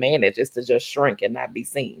learned to manage is to just shrink and not be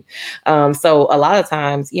seen. So a lot of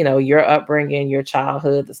times, your upbringing, your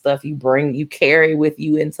childhood, the stuff you carry with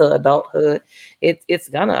you into adulthood, it's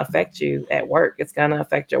gonna affect you at work. It's gonna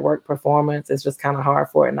affect your work performance. It's just kind of hard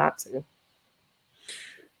for it not to.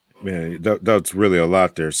 Man, that's really a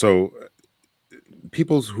lot there. So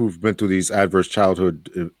people who've been through these adverse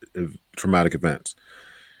childhood traumatic events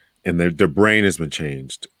and their brain has been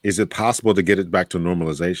changed, is it possible to get it back to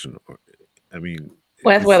normalization? I mean,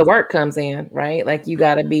 Well, that's where the work comes in, right? Like you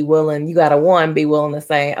got to be willing, be willing to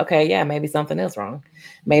say, okay, yeah, maybe something is wrong.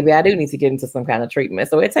 Maybe I do need to get into some kind of treatment.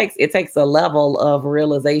 So it takes a level of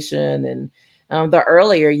realization, and the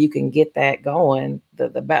earlier you can get that going, the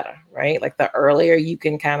better, right? Like the earlier you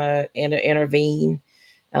can kind of intervene,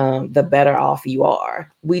 the better off you are.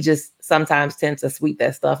 We just sometimes tend to sweep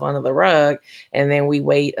that stuff under the rug, and then we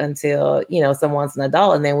wait until someone's an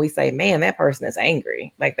adult, and then we say, "Man, that person is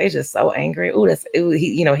angry. Like they're just so angry.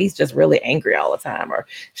 He's just really angry all the time, or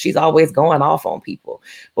she's always going off on people."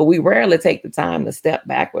 But we rarely take the time to step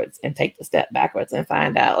backwards and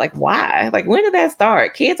find out like why. Like when did that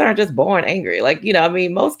start? Kids aren't just born angry. Like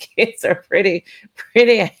most kids are pretty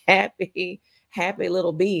happy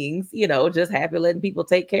little beings, just happy letting people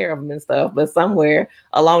take care of them and stuff. But somewhere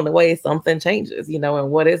along the way, something changes, and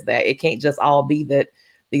what is that? It can't just all be that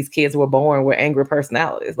these kids were born with angry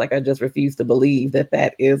personalities. Like, I just refuse to believe that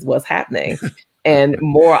that is what's happening. And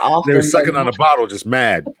more They were often sucking than on a bottle, just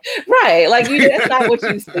mad. right, like, that's not what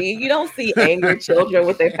you see. You don't see angry children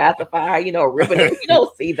with their pacifier, ripping it. You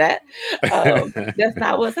don't see that. That's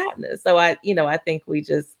not what's happening. So I think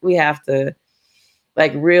we have to,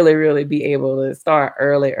 like, really, really be able to start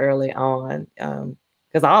early on,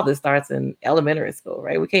 because all this starts in elementary school,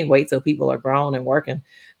 right? We can't wait till people are grown and working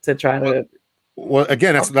to try to. Well,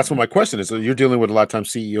 again, that's what my question is. So you're dealing with a lot of times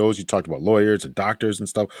CEOs. You talked about lawyers and doctors and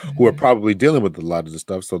stuff who are Mhm. probably dealing with a lot of this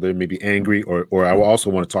stuff. So they may be angry, or I will also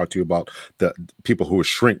want to talk to you about the people who are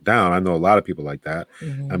shrink down. I know a lot of people like that. I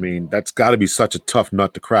Mhm. mean, that's got to be such a tough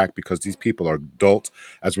nut to crack because these people are adults,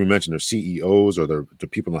 as we mentioned, they're CEOs or they're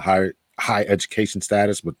people in high education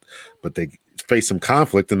status, but they face some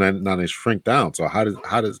conflict and then now they shrink down. So how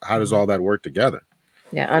does all that work together?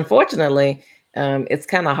 Yeah, unfortunately, it's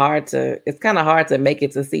kind of hard to make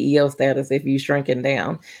it to CEO status if you shrinking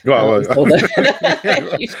down. Well, So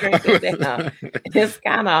if you shrinking down, it's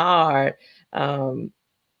kind of hard. Um,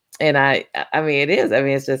 and I mean, it is. I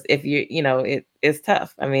mean, it's just if it's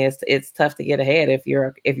tough. I mean, it's tough to get ahead if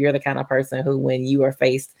you're the kind of person who, when you are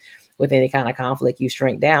faced with any kind of conflict, you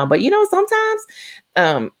shrink down. But sometimes,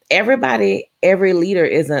 every leader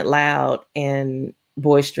isn't loud and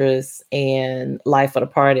boisterous and life of the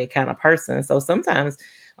party kind of person. So sometimes,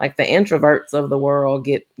 like, the introverts of the world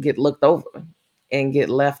get looked over and get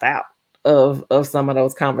left out of some of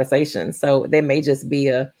those conversations. So there may just be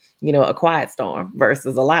a quiet storm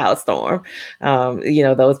versus a loud storm.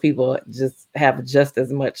 Those people just have just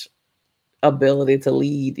as much ability to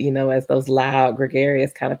lead, as those loud,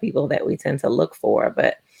 gregarious kind of people that we tend to look for.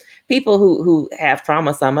 But people who have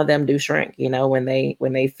trauma, some of them do shrink, when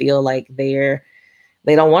they feel like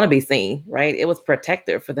they don't want to be seen, right? It was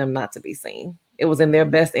protective for them not to be seen. It was in their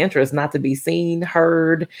best interest not to be seen,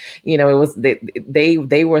 heard. It was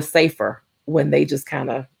they were safer when they just kind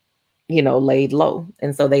of, laid low.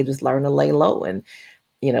 And so they just learn to lay low. And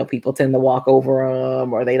people tend to walk over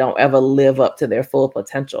them, or they don't ever live up to their full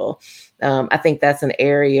potential. I think that's an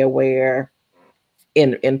area where,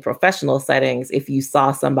 in professional settings, if you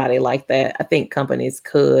saw somebody like that, I think companies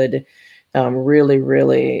could, really,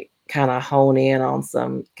 really kind of hone in on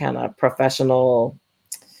some kind of professional,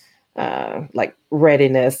 like,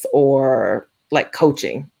 readiness, or like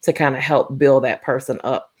coaching to kind of help build that person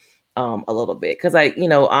up, a little bit. Because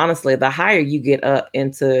honestly, the higher you get up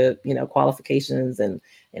into, qualifications and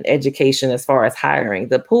education, as far as hiring,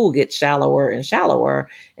 the pool gets shallower and shallower.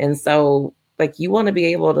 And so, like, you want to be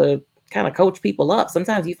able to kind of coach people up.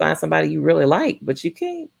 Sometimes you find somebody you really like, but you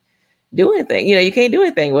can't do anything. You can't do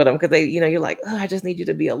anything with them because you're like, oh, I just need you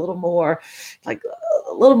to be a little more, like,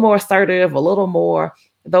 a little more assertive, a little more.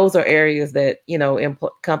 Those are areas that,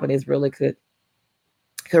 companies really could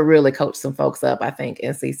really coach some folks up, I think,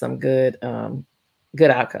 and see some good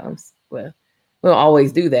outcomes with. We'll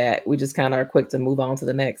always do that. We just kind of are quick to move on to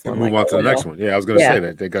the next And one. move Like, on oh to the next well, one. Yeah, I was going to yeah, say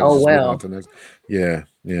that they got to oh just move on well, to the next. Yeah,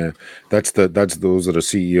 yeah. That's those are the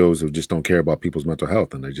CEOs who just don't care about people's mental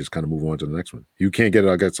health, and they just kind of move on to the next one. You can't get it.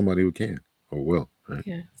 I got somebody who can or will. Right.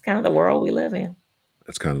 yeah. It's kind of the world we live in.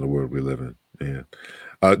 That's kind of the world we live in.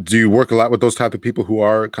 Yeah. Do you work a lot with those type of people who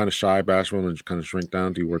are kind of shy, bashful, and kind of shrink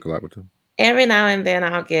down? Do you work a lot with them? Every now and then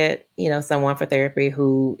I'll get, someone for therapy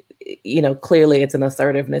who, clearly it's an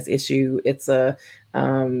assertiveness issue. It's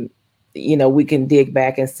um, we can dig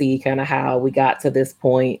back and see kind of how we got to this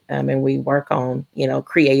point, and we work on,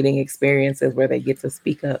 creating experiences where they get to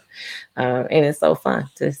speak up. And it's so fun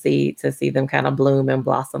to see them kind of bloom and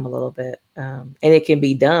blossom a little bit. And it can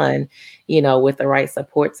be done, with the right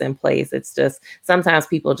supports in place. It's just sometimes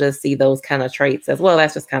people just see those kind of traits as, well,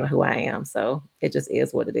 that's just kind of who I am. So it just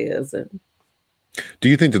is what it is. And Do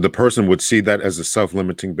you think that the person would see that as a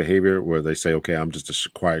self-limiting behavior where they say, okay, I'm just a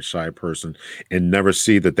quiet, shy person, and never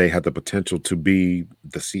see that they have the potential to be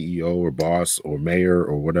the CEO or boss or mayor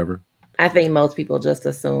or whatever? I think most people just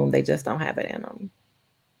assume they just don't have it in them.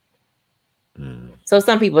 Mm. So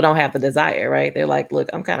some people don't have the desire, right? They're like, look,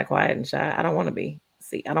 I'm kind of quiet and shy. I don't want to be.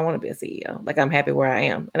 See, I don't want to be a CEO. Like, I'm happy where I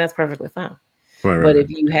am, and that's perfectly fine. Right, right, But if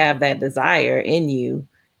right. you have that desire in you,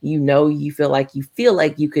 you feel like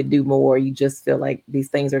you could do more. You just feel like these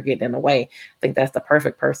things are getting in the way. I think that's the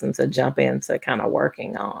perfect person to jump into kind of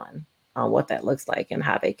working on what that looks like and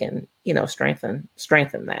how they can, strengthen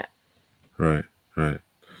that. Right, right.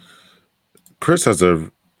 Chris has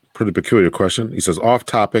a pretty peculiar question. He says, off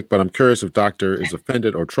topic, but I'm curious if doctor is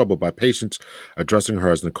offended or troubled by patients addressing her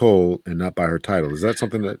as Nicole and not by her title. Is that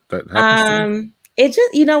something that happens to you? It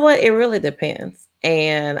just, you know what? It really depends.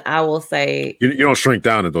 And I will say, You don't shrink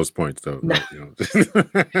down at those points, though, no, right?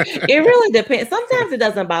 it really depends. Sometimes it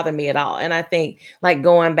doesn't bother me at all. And I think, like,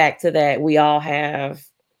 going back to that, we all have,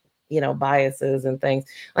 biases and things.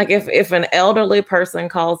 Like, if an elderly person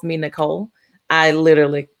calls me Nicole, I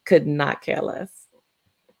literally could not care less.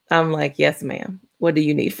 I'm like, yes, ma'am. What do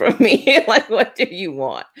you need from me? Like, what do you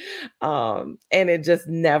want? And it just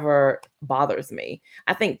never bothers me.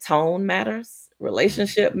 I think tone matters,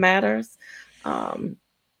 relationship matters. Um,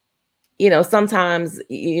 Sometimes,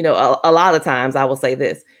 a lot of times I will say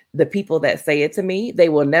this: the people that say it to me, they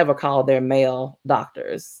will never call their male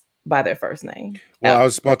doctors by their first name, Well, I ever,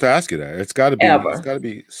 was about to ask you that. It's ever. got to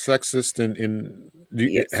be sexist.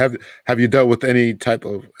 Yes. Have you dealt with any type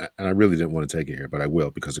of? And I really didn't want to take it here, but I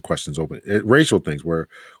will because the question's open. Racial things where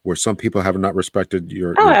some people have not respected Oh,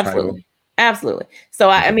 your title. absolutely. Absolutely.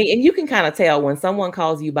 So I Okay. mean, and you can kind of tell when someone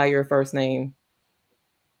calls you by your first name,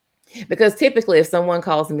 because typically if someone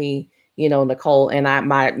calls me, Nicole, and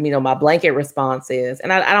my blanket response is,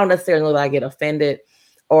 and I don't necessarily know that I get offended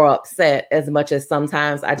or upset as much as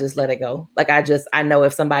sometimes I just let it go. Like, I know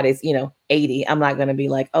if somebody's, 80, I'm not going to be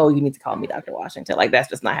like, oh, you need to call me Dr. Washington. Like, that's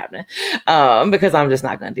just not happening. Because I'm just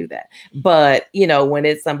not going to do that. But, when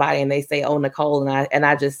it's somebody and they say, oh, Nicole, and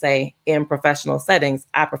I just say, in professional settings,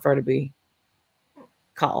 I prefer to be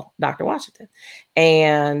called Dr. Washington.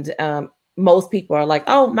 And most people are like,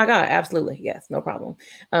 oh my God, absolutely. Yes, no problem.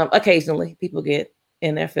 Occasionally people get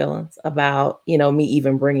in their feelings about, me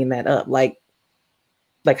even bringing that up. Like,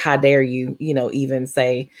 how dare you, even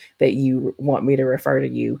say that you want me to refer to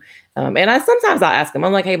you? And sometimes I ask them,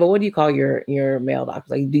 I'm like, hey, but what do you call your male doctors?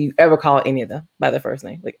 Like, do you ever call any of them by their first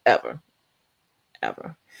name? Like, ever,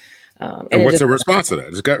 ever. And And it what's just, the response to that?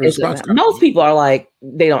 It's got it's just response. most people are like,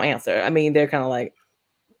 they don't answer. I mean, they're kind of like,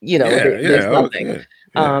 Yeah, there's yeah, nothing. yeah,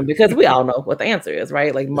 yeah. Because we all know what the answer is,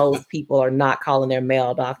 right? Like, most people are not calling their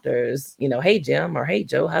male doctors, hey Jim or hey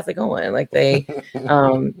Joe, how's it going? Like, they,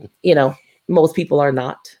 you know, most people are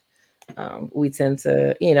not. We tend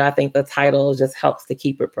to, I think the title just helps to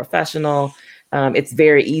keep it professional. It's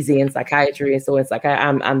very easy in psychiatry, and so it's like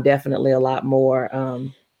I'm definitely a lot more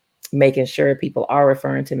making sure people are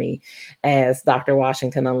referring to me as Dr.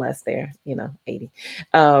 Washington, unless they're, 80.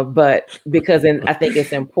 But because I think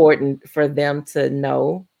it's important for them to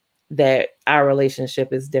know that our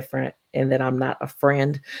relationship is different and that I'm not a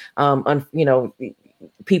friend.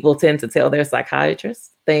 People tend to tell their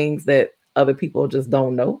psychiatrists things that other people just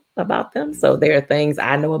don't know about them. So there are things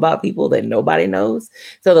I know about people that nobody knows.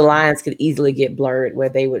 So the lines could easily get blurred where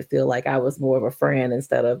they would feel like I was more of a friend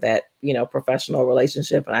instead of that, professional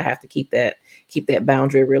relationship. And I have to keep that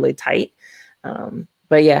boundary really tight.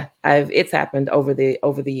 But yeah, it's happened over the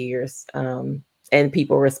years. And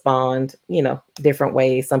people respond, different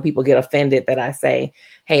ways. Some people get offended that I say,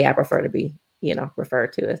 hey, I prefer to be,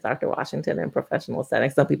 referred to as Dr. Washington in professional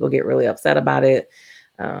settings. Some people get really upset about it.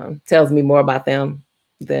 Tells me more about them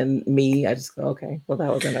than me. I just go, okay, well,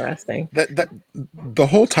 that was interesting. That the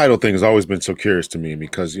whole title thing has always been so curious to me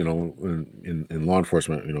because in law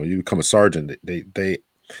enforcement, you become a sergeant. They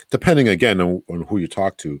depending again on who you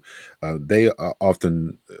talk to, they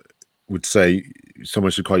often would say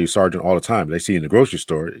someone should call you sergeant all the time. They see you in the grocery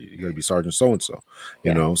store, you got to be sergeant so and so.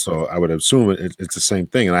 Yeah. So I would assume it's the same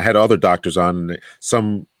thing. And I had other doctors on, and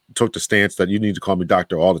some took the stance that you need to call me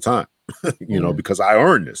doctor all the time, because I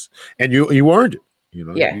earned this, and you earned it.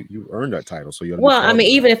 Yeah. You earned that title, so you ought to be Well, I proud mean,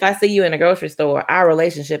 of that. even if I see you in a grocery store, our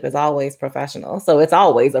relationship is always professional. So it's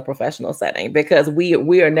always a professional setting because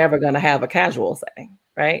we are never going to have a casual setting,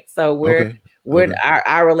 right? So Okay.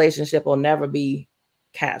 our relationship will never be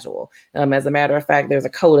casual. As a matter of fact, there's a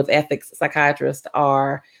code of ethics. Psychiatrists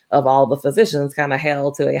are, of all the physicians, kind of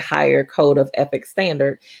held to a higher code of ethics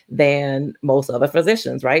standard than most other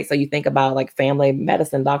physicians, right? So you think about, like, family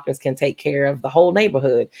medicine doctors can take care of the whole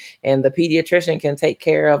neighborhood, and the pediatrician can take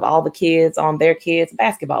care of all the kids on their kids'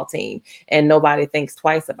 basketball team, and nobody thinks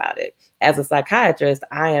twice about it. As a psychiatrist,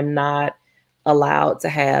 I am not allowed to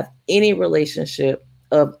have any relationship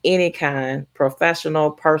of any kind,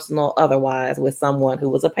 professional, personal, otherwise, with someone who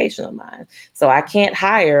was a patient of mine. So I can't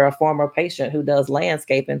hire a former patient who does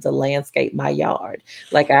landscaping to landscape my yard.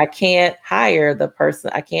 Like, I can't hire the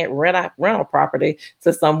person, I can't rent a property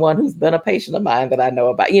to someone who's been a patient of mine that I know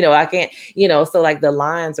about. I can't, so, like, the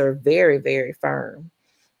lines are very, very firm.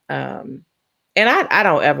 And I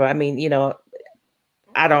don't ever, I mean,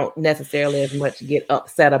 I don't necessarily as much get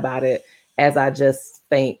upset about it as I just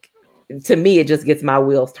think, to me, it just gets my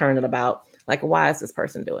wheels turning about, like, why is this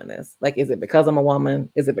person doing this? Like, is it because I'm a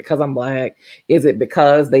woman? Is it because I'm Black? Is it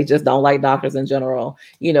because they just don't like doctors in general?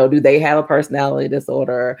 Do they have a personality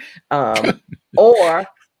disorder? Or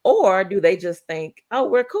Or do they just think, oh,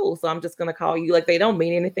 we're cool, so I'm just gonna call you, like they don't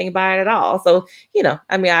mean anything by it at all. So,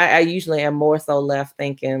 I mean, I usually am more so left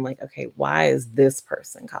thinking, like, okay, why is this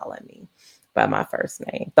person calling me by my first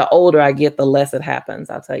name? The older I get, the less it happens,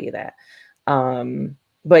 I'll tell you that. Um,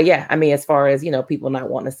 but yeah, I mean, as far as people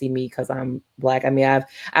not wanting to see me because I'm black, I mean,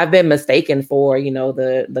 I've been mistaken for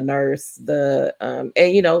the nurse, and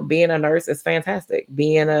being a nurse is fantastic.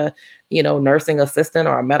 Being a nursing assistant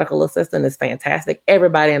or a medical assistant is fantastic.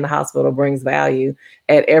 Everybody in the hospital brings value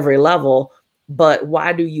at every level. But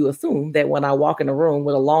why do you assume that when I walk in a room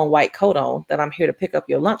with a long white coat on, that I'm here to pick up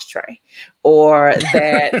your lunch tray, or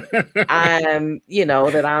that I'm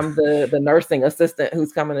the nursing assistant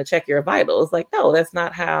who's coming to check your vitals? Like, no, it's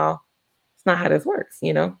not how this works. So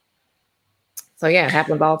yeah, it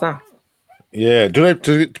happens all the time. Yeah. Do they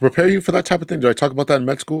to prepare you for that type of thing? Do I talk about that in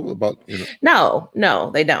med school? About No,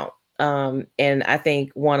 they don't. And I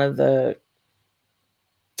think we've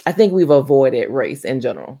avoided race in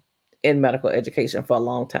general in medical education for a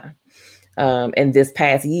long time. And this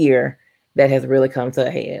past year, that has really come to a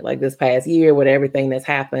head. Like this past year, with everything that's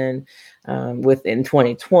happened within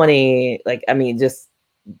 2020, like, I mean, just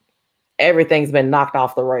everything's been knocked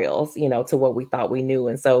off the rails, to what we thought we knew.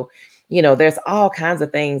 And so, there's all kinds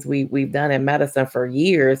of things we've done in medicine for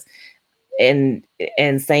years, and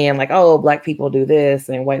saying like, oh, black people do this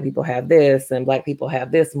and white people have this, and black people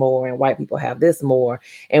have this more and white people have this more.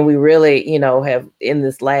 And we really, have in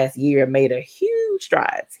this last year made a huge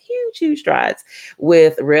strides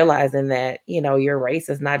with realizing that, your race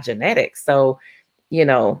is not genetic. So,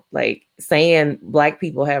 like saying black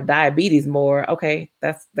people have diabetes more, okay,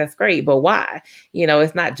 that's great, but why?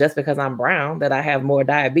 It's not just because I'm brown that I have more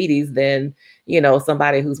diabetes than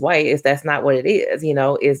somebody who's white. That's not what it is.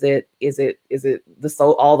 Is it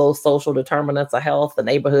all those social determinants of health, the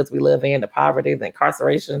neighborhoods we live in, the poverty, the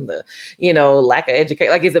incarceration, the lack of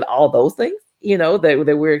education? Like, is it all those things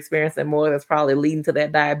that we're experiencing more, that's probably leading to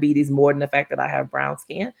that diabetes, more than the fact that I have brown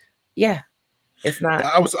skin? Yeah, it's not.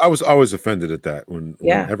 I was always offended at that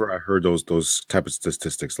Yeah, whenever I heard those type of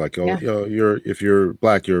statistics, like, oh, yeah, if you're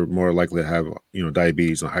black, you're more likely to have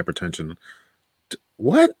diabetes and hypertension.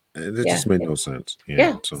 What? That yeah. just made no sense. Yeah.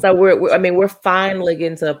 Yeah. So So I mean, we're finally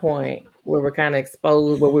getting to a point where we're kind of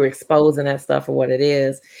exposed, where we're exposing that stuff for what it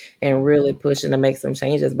is and really pushing to make some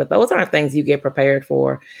changes. But those aren't things you get prepared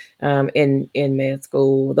for in med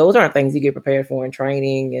school. Those aren't things you get prepared for in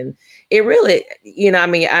training. And it really, I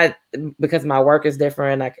mean, because my work is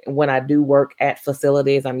different. When I do work at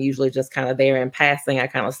facilities, I'm usually just kind of there in passing. I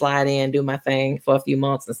kind of slide in, do my thing for a few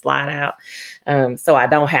months and slide out. So I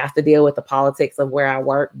don't have to deal with the politics of where I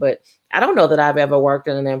work. But I don't know that I've ever worked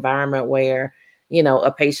in an environment where,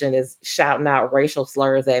 a patient is shouting out racial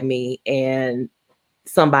slurs at me and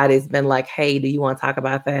somebody's been like, hey, do you want to talk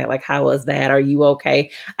about that? Like, how was that? Are you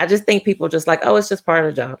okay? I just think people just like, oh, it's just part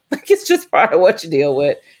of the job. Like, it's just part of what you deal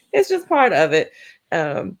with. It's just part of it.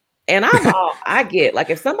 And I get, like,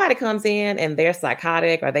 if somebody comes in and they're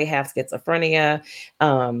psychotic or they have schizophrenia,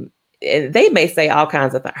 and they may say all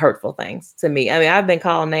kinds of hurtful things to me. I mean, I've been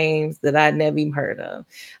called names that I'd never even heard of.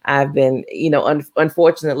 I've been,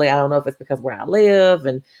 unfortunately, I don't know if it's because where I live,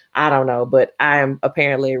 and I don't know, but I am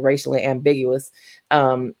apparently racially ambiguous.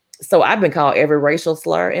 So I've been called every racial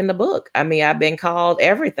slur in the book. I mean, I've been called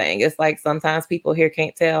everything. It's like sometimes people here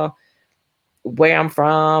can't tell where I'm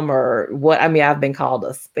from or what. I mean, I've been called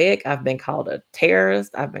a spick. I've been called a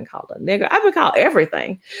terrorist. I've been called a nigger. I've been called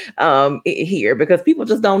everything here, because people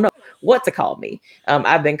just don't know what to call me.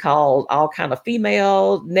 I've been called all kind of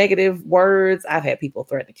female negative words. I've had people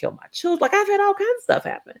threaten to kill my children. Like, I've had all kinds of stuff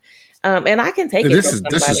happen. And I can take it from this is.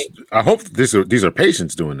 somebody. I hope these are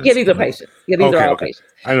patients doing Yeah, this. these are patients. Yeah, these are Okay, all okay. patients.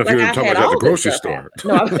 I don't know if Like, you were I've talking had about at the all this grocery stuff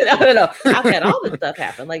store. happen. No, no. I've had all this stuff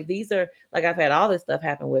happen. Like, these are, like, I've had all this stuff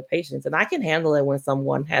happen with patients, and I can handle it when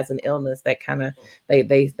someone has an illness that kind of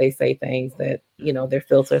they say things that their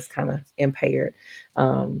filter's kind of impaired.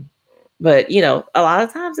 But a lot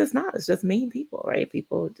of times it's not. It's just mean people, right?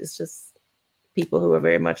 It's just people who are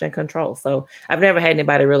very much in control. So I've never had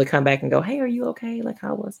anybody really come back and go, "Hey, are you okay? Like,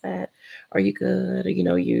 how was that? Are you good? Or,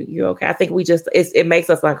 you're okay." I think it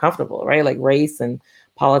makes us uncomfortable, right? Like, race and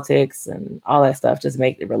politics and all that stuff just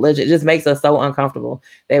religion just makes us so uncomfortable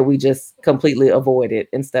that we just completely avoid it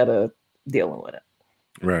instead of dealing with it.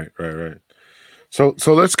 Right. So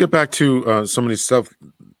let's get back to some of these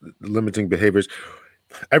self-limiting behaviors.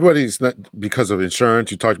 Everybody's not, because of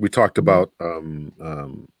insurance. We talked about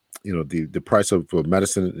the price of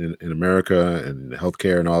medicine in America and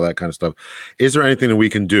healthcare and all that kind of stuff. Is there anything that we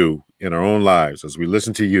can do in our own lives as we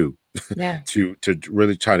listen to you Yeah. to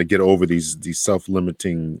really try to get over these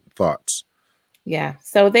self-limiting thoughts? Yeah.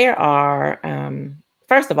 So there are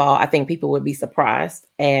first of all, I think people would be surprised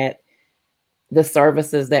at the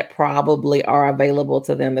services that probably are available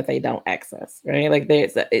to them that they don't access, right? Like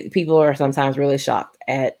people are sometimes really shocked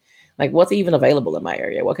at like what's even available in my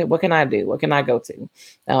area. What can I do? What can I go to?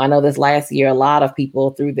 Now I know this last year, a lot of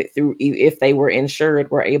people through if they were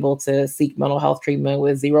insured, were able to seek mental health treatment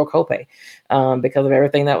with zero copay because of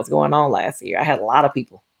everything that was going on last year. I had a lot of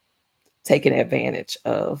people taking advantage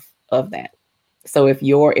of that. So if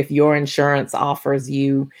your insurance offers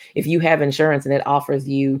you, if you have insurance and it offers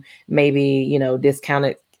you maybe,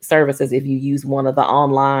 discounted services, if you use one of the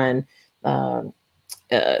online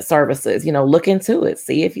services, look into it.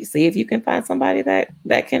 See if you can find somebody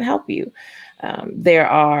that can help you. There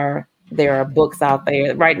are books out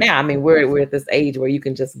there right now. I mean, we're at this age where you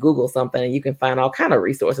can just Google something and you can find all kind of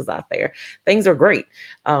resources out there. Things are great.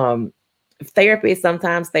 Sometimes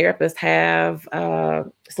therapists have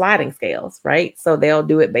sliding scales, right? So they'll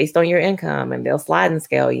do it based on your income and they'll slide and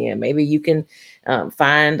scale you in. Maybe you can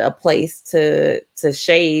find a place to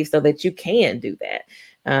shave so that you can do that.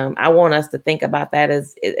 I want us to think about that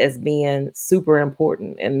as being super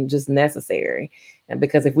important and just necessary. And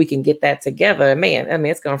because if we can get that together, man, I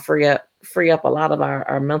mean, it's going to free up a lot of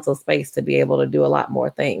our mental space to be able to do a lot more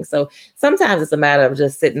things. So sometimes it's a matter of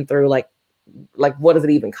just sitting through like what does it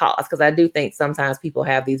even cost? Because I do think sometimes people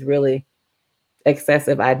have these really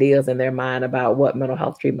excessive ideas in their mind about what mental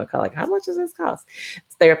health treatment costs. Like, how much does this cost?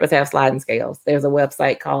 Therapists have sliding scales. There's a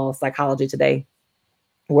website called Psychology Today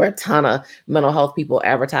where a ton of mental health people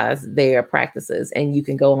advertise their practices, and you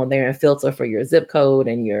can go on there and filter for your zip code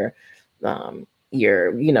and your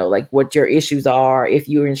like what your issues are. If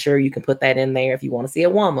you're insured, you can put that in there. If you want to see a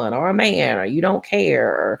woman or a man, or you don't care,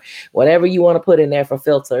 or whatever you want to put in there for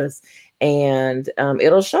filters. And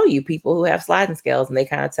it'll show you people who have sliding scales, and they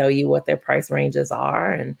kind of tell you what their price ranges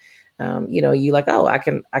are. And you like, oh, I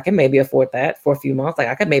can maybe afford that for a few months. Like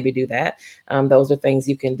I could maybe do that. Those are things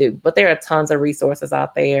you can do. But there are tons of resources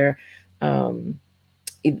out there.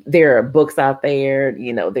 There are books out there.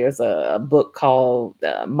 There's a book called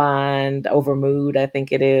Mind Over Mood, I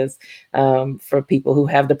think it is, for people who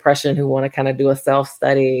have depression, who want to kind of do a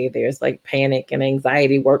self-study. There's like panic and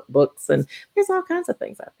anxiety workbooks, and there's all kinds of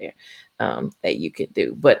things out there that you could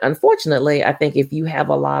do. But unfortunately, I think if you have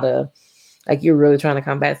a lot of, like, you're really trying to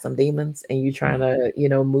combat some demons and you're trying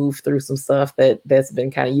to, move through some stuff that's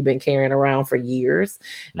been you've been carrying around for years,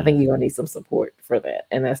 I think you're going to need some support for that.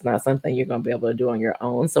 And that's not something you're going to be able to do on your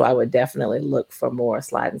own. So I would definitely look for more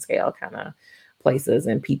sliding scale kind of places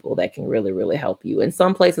and people that can really, really help you. In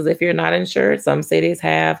some places, if you're not insured, some cities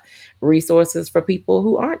have resources for people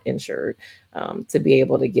who aren't insured to be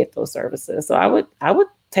able to get those services. So I would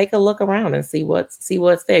take a look around and see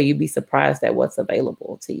what's there. You'd be surprised at what's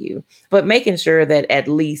available to you. But making sure that at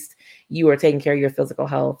least you are taking care of your physical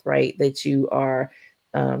health, right? That you are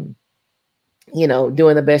doing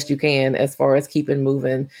the best you can as far as keeping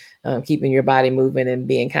your body moving and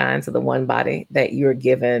being kind to the one body that you're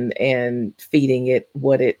given, and feeding it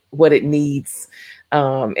what it needs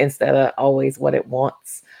instead of always what it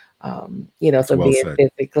wants. So Well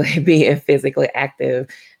being physically active,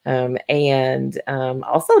 and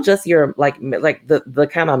also just your like the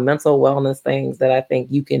kind of mental wellness things that I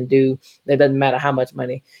think you can do. That doesn't matter how much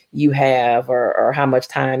money you have or how much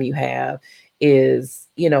time you have. Is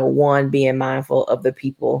one, being mindful of the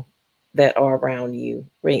people that are around you.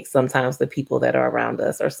 Right? Sometimes the people that are around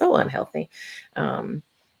us are so unhealthy, and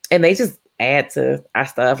they just add to our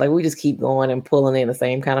stuff. Like, we just keep going and pulling in the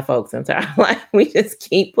same kind of folks into our life. We just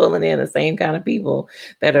keep pulling in the same kind of people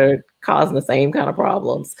that are causing the same kind of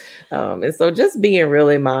problems. And so just being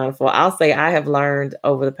really mindful. I'll say I have learned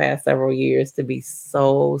over the past several years to be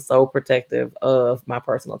so protective of my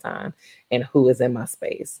personal time and who is in my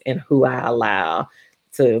space and who I allow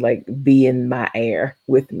to like be in my air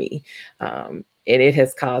with me. And it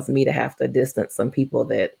has caused me to have to distance some people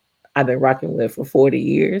that I've been rocking with for 40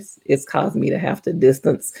 years. It's caused me to have to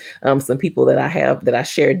distance some people that I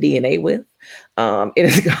share DNA with. It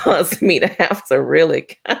has caused me to have to really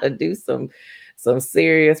kind of do some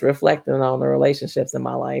serious reflecting on the relationships in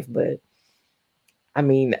my life. But I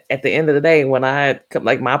mean, at the end of the day, when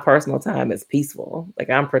my personal time is peaceful, like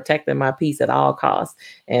I'm protecting my peace at all costs.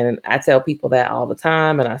 And I tell people that all the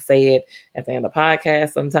time. And I say it at the end of the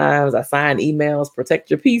podcast. Sometimes I sign emails, protect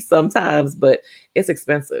your peace sometimes, but it's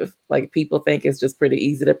expensive. Like, people think it's just pretty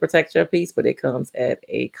easy to protect your peace, but it comes at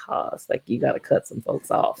a cost. Like, you got to cut some folks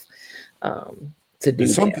off to do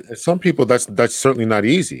that. Some people, that's certainly not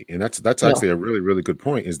easy. And that's No, actually a really, really good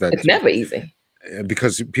point, is that it's never easy. And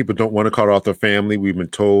because people don't want to cut off their family, we've been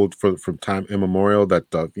told from time immemorial that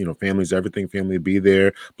family's everything. Family be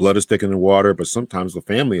there. Blood is thicker than water, but sometimes the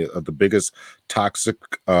family are the biggest toxic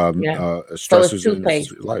Yeah. So it's stressors in this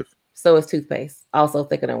toothpaste. life. So it's toothpaste. Also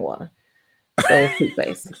thicker than water. So it's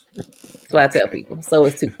toothpaste. That's what I tell Okay, people. So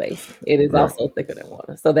is toothpaste. It is right. also thicker than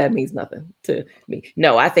water. So that means nothing to me.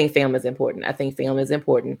 No, I think family is important. I think family is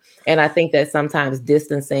important. And I think that sometimes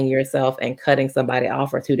distancing yourself and cutting somebody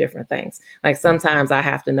off are two different things. Like sometimes I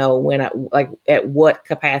have to know when like at what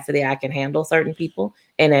capacity I can handle certain people.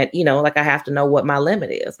 And at, like I have to know what my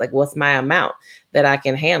limit is. Like what's my amount that I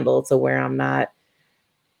can handle to where I'm not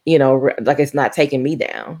like it's not taking me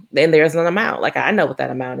down. Then there's an amount. Like I know what that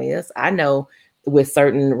amount is. I know with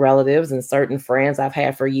certain relatives and certain friends I've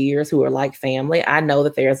had for years who are like family, I know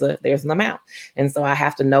that there's an amount. And so I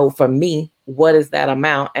have to know for me what is that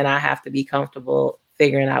amount, and I have to be comfortable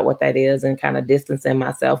figuring out what that is and kind of distancing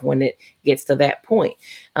myself when it gets to that point.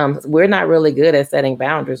 We're not really good at setting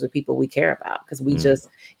boundaries with people we care about because we just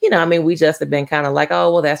we just have been kind of like,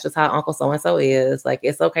 oh, well, that's just how Uncle so and so is. Like,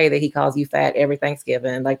 it's okay that he calls you fat every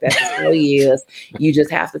Thanksgiving. Like, that's just how he is. You just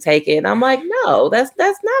have to take it. And I'm like, no, that's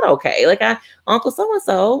not okay. Like, Uncle so and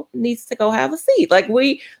so needs to go have a seat. Like,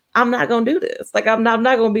 I'm not gonna do this. Like, I'm not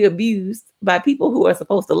gonna be abused by people who are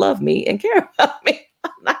supposed to love me and care about me.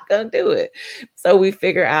 I'm not gonna do it. So we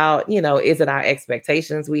figure out, is it our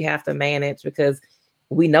expectations we have to manage because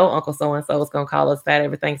we know Uncle so and so is going to call us fat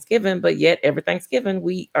every Thanksgiving, but yet every Thanksgiving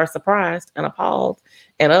we are surprised and appalled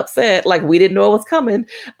and upset, like we didn't know it was coming.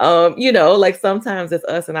 Like sometimes it's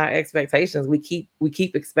us and our expectations. We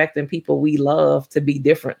keep expecting people we love to be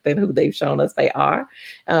different than who they've shown us they are,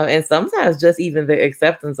 and sometimes just even the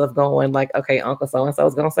acceptance of going like, okay, Uncle so and so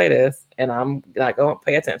is going to say this, and I'm not going to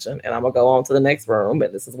pay attention, and I'm gonna go on to the next room,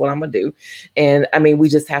 and this is what I'm gonna do. And I mean, we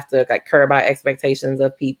just have to like curb our expectations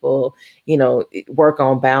of people, work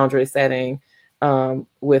on boundary setting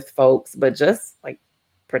with folks, but just like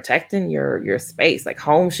protecting your space. Like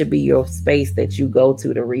home should be your space that you go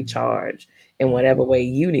to recharge in whatever way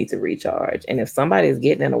you need to recharge. And if somebody is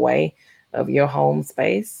getting in the way of your home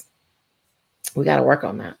space, we got to work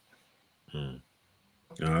on that.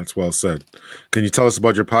 That's well said. Can you tell us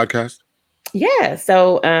about your podcast? Yeah.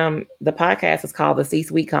 So the podcast is called the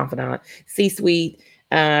C-Suite Confidant. C-Suite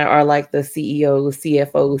are like the CEOs,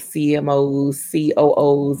 CFOs, CMOs,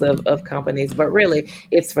 COOs of companies, but really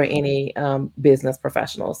it's for any business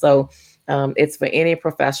professional. So it's for any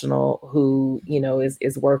professional who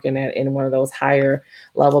is working in one of those higher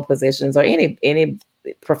level positions, or any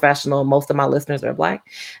professional. Most of my listeners are Black,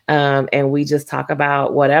 and we just talk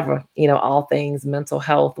about whatever, all things mental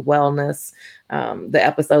health, wellness. The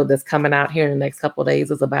episode that's coming out here in the next couple of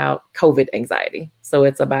days is about COVID anxiety. So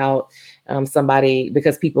it's about somebody,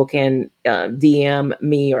 because people can DM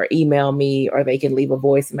me or email me, or they can leave a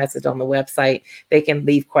voice message on the website. They can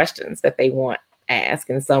leave questions that they want asked,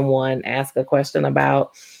 and someone asked a question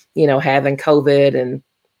about, having COVID, and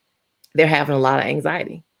they're having a lot of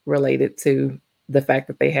anxiety related to the fact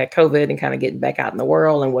that they had COVID and kind of getting back out in the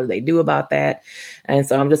world, and what do they do about that. And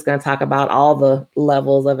so I'm just going to talk about all the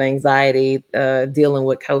levels of anxiety dealing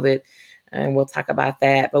with COVID, and we'll talk about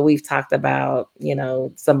that. But we've talked about,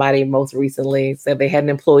 somebody most recently said they had an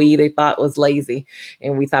employee they thought was lazy,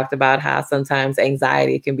 and we talked about how sometimes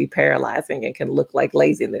anxiety can be paralyzing and can look like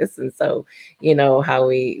laziness. And so, how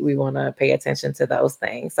we want to pay attention to those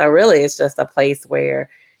things. So really it's just a place where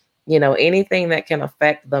anything that can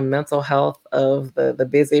affect the mental health of the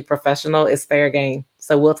busy professional is fair game.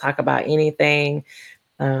 So we'll talk about anything.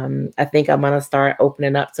 I think I'm gonna start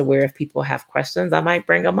opening up to where if people have questions, I might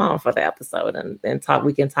bring them on for the episode, and talk.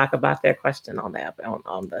 We can talk about their question on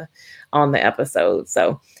the episode.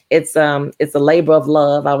 So it's a labor of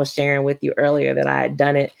love. I was sharing with you earlier that I had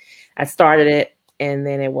done it. I started it, and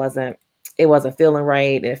then it wasn't feeling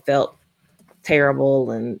right. It felt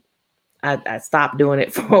terrible, and I stopped doing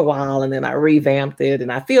it for a while, and then I revamped it,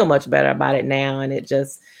 and I feel much better about it now. And it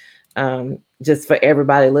just for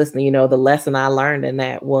everybody listening, the lesson I learned in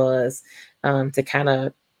that was to kind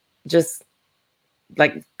of just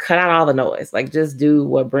like cut out all the noise, like just do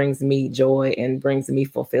what brings me joy and brings me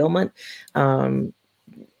fulfillment. Um,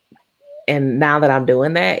 and now that I'm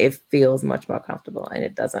doing that, it feels much more comfortable and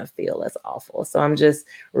it doesn't feel as awful. So I'm just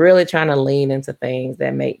really trying to lean into things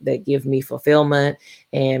that give me fulfillment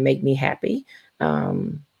and make me happy,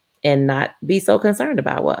 um, and not be so concerned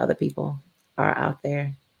about what other people are out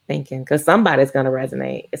there thinking, because somebody's going to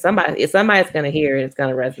resonate. If somebody's going to hear it, it's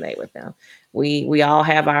going to resonate with them. We all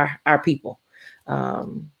have our people.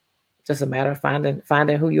 Um, just a matter of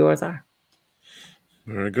finding who yours are.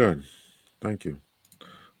 Very good. Thank you.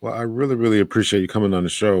 Well, I really, really appreciate you coming on the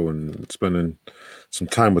show and spending some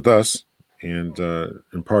time with us and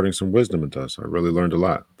imparting some wisdom into us. I really learned a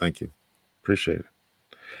lot. Thank you. Appreciate it.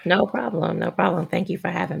 No problem. No problem. Thank you for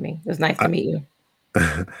having me. It was nice to meet you.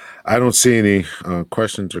 I don't see any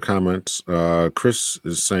questions or comments. Chris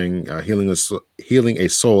is saying healing a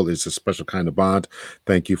soul is a special kind of bond.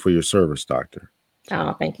 Thank you for your service, doctor.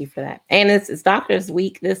 Oh, thank you for that. And it's Doctor's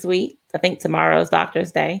Week this week. I think tomorrow's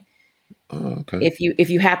Doctor's Day. Oh, okay. If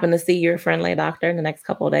you happen to see your friendly doctor in the next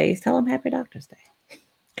couple of days, tell him Happy Doctor's Day.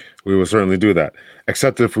 We will certainly do that.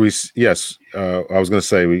 Except if we, yes, I was going to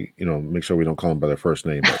say make sure we don't call them by their first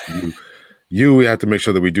name. But we have to make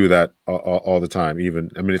sure that we do that all the time.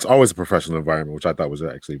 It's always a professional environment, which I thought was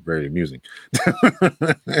actually very amusing. Well,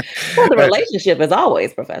 the relationship is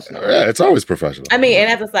always professional. Yeah, it's always professional. And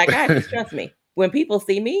as a psychiatrist, trust me, when people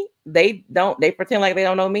see me, they pretend like they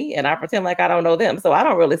don't know me, and I pretend like I don't know them. So I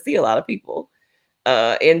don't really see a lot of people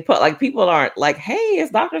people aren't like, hey,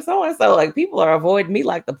 it's Dr. So-and-so. Like, people are avoiding me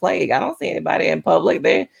like the plague. I don't see anybody in public.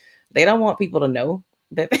 They don't want people to know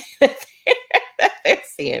that they're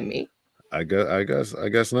seeing me. I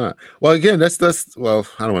guess not. Well, again, that's well,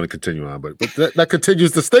 I don't want to continue on, but that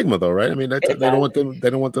continues the stigma, though, right? I mean, they don't want them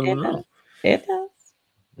to know. It does.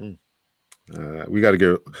 We got to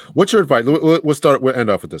get. What's your advice? We'll end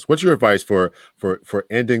off with this. What's your advice for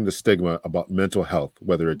ending the stigma about mental health?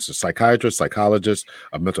 Whether it's a psychiatrist, psychologist,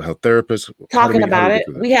 a mental health therapist, talking about it.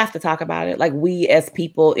 We have to talk about it. Like, we as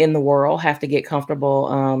people in the world have to get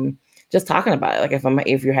comfortable just talking about it. Like,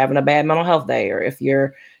 if you're having a bad mental health day, or if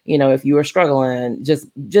you're if you are struggling,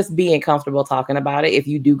 just being comfortable talking about it. If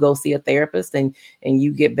you do go see a therapist and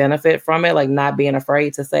you get benefit from it, like, not being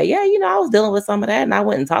afraid to say, yeah, I was dealing with some of that and I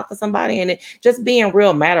went and talked to somebody, and just being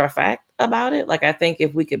real matter of fact about it. Like, I think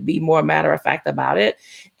if we could be more matter of fact about it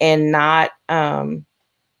and not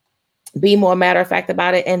be more matter of fact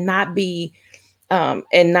about it and not be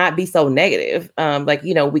so negative.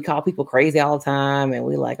 We call people crazy all the time, and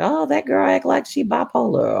we like, oh, that girl act like she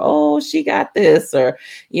bipolar. Oh, she got this, or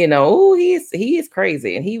oh, he is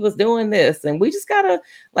crazy and he was doing this. And we just gotta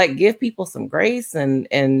give people some grace and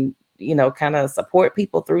kind of support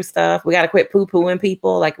people through stuff. We gotta quit poo-pooing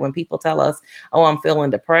people. Like, when people tell us, oh, I'm feeling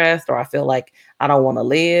depressed, or I feel like I don't want to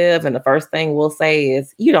live, and the first thing we'll say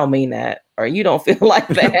is, you don't mean that, or you don't feel like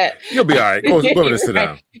that. You'll be all right. Go to sit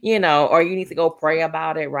down. Or you need to go pray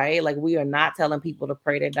about it, right? Like, we are not telling people to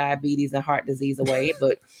pray their diabetes and heart disease away,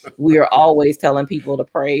 but we are always telling people to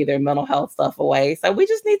pray their mental health stuff away. So we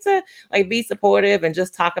just need to be supportive and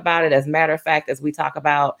just talk about it as matter of fact, as we talk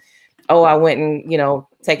about, oh, I went and,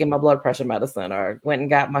 taking my blood pressure medicine, or went and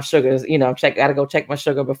got my sugars, gotta go check my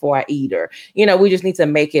sugar before I eat, or, we just need to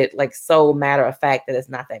make it so matter of fact that it's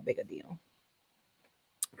not that big a deal.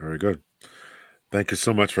 Very good. Thank you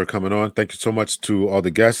so much for coming on. Thank you so much to all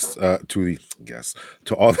the guests, to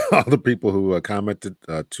all the people who commented.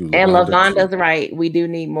 And Lavonda's right. We do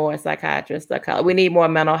need more psychiatrists of color. We need more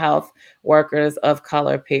mental health workers of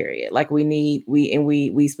color. Period. Like, we need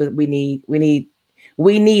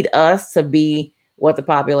us to be what the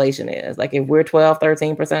population is. Like, if we're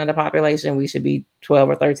 12-13% of the population, we should be 12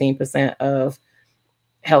 or 13% of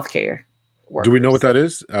healthcare workers. Do we know what that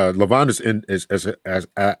is? Lavonda's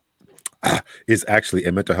is actually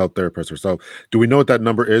a mental health therapist herself. Do we know what that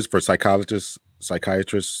number is for psychiatrists?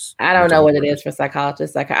 I don't know what it is for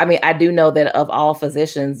psychologists. I do know that of all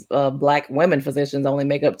physicians, Black women physicians only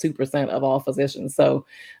make up 2% of all physicians. So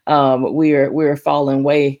we're falling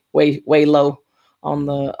way low on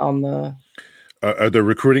the. Are there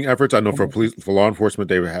recruiting efforts? I know for law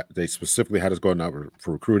enforcement, they specifically had us going out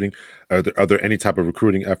for recruiting. Are there any type of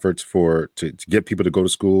recruiting efforts to get people to go to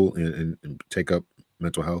school and take up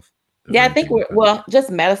mental health? Yeah, I think just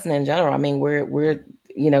medicine in general. I mean, we're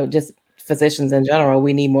just physicians in general.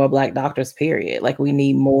 We need more Black doctors, period. Like, we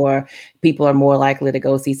need more people are more likely to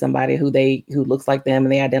go see somebody who looks like them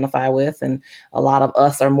and they identify with. And a lot of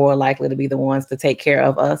us are more likely to be the ones to take care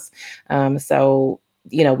of us. So,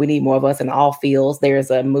 we need more of us in all fields. There's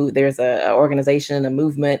a organization, a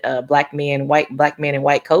movement, Black men in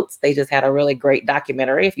white coats. They just had a really great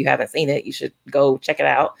documentary. If you haven't seen it, you should go check it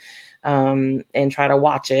out. And try to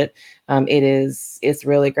watch it. It's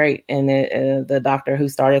really great. And the doctor who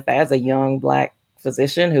started that as a young Black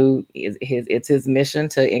physician it's his mission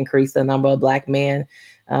to increase the number of Black men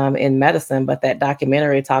in medicine. But that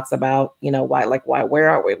documentary talks about, why, where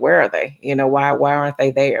are they? Why aren't they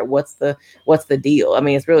there? What's the deal? I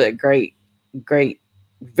mean, it's really a great,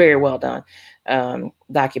 very well done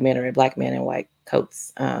documentary, Black men in white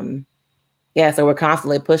coats. Yeah, so we're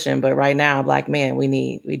constantly pushing, but right now, Black men,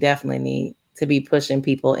 we definitely need to be pushing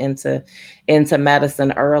people into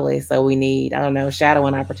medicine early. So we need, I don't know,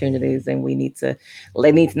 shadowing opportunities, and they need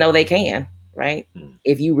to know they can, right?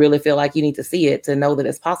 If you really feel like you need to see it to know that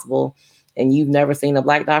it's possible, and you've never seen a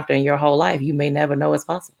Black doctor in your whole life, you may never know it's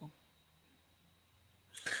possible.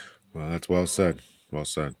 Well, that's well said. Well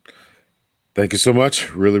said. Thank you so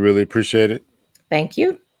much. Really, really appreciate it. Thank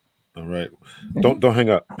you. All right. Don't hang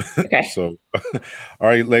up. Okay. So, all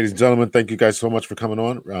right, ladies and gentlemen, thank you guys so much for coming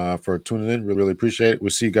on, for tuning in. Really, really appreciate it.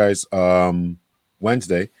 We'll see you guys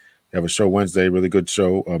Wednesday. We have a show Wednesday, really good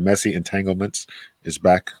show. Messy Entanglements is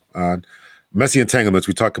back on. Messy Entanglements,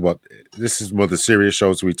 we talk about, this is more the serious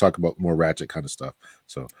shows, we talk about more ratchet kind of stuff.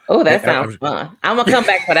 So, oh, that sounds fun. I'm gonna come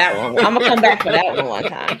back for that one. I'm gonna come back for that one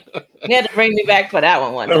time. You had to bring me back for that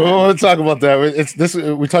one time. We'll talk about that. It's this.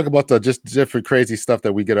 We talk about the just different crazy stuff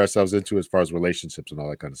that we get ourselves into as far as relationships and all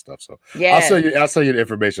that kind of stuff. So yeah, I'll send you the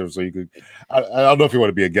information so you could. I don't know if you want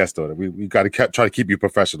to be a guest on it. We got to try to keep you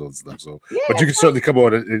professional and stuff. So, yeah, but you can certainly come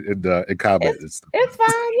on and comment. It's fine.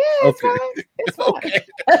 Yeah, it's fine. It's fine. Okay.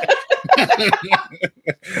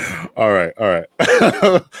 All right.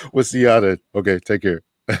 We'll see you out then. Okay, take care.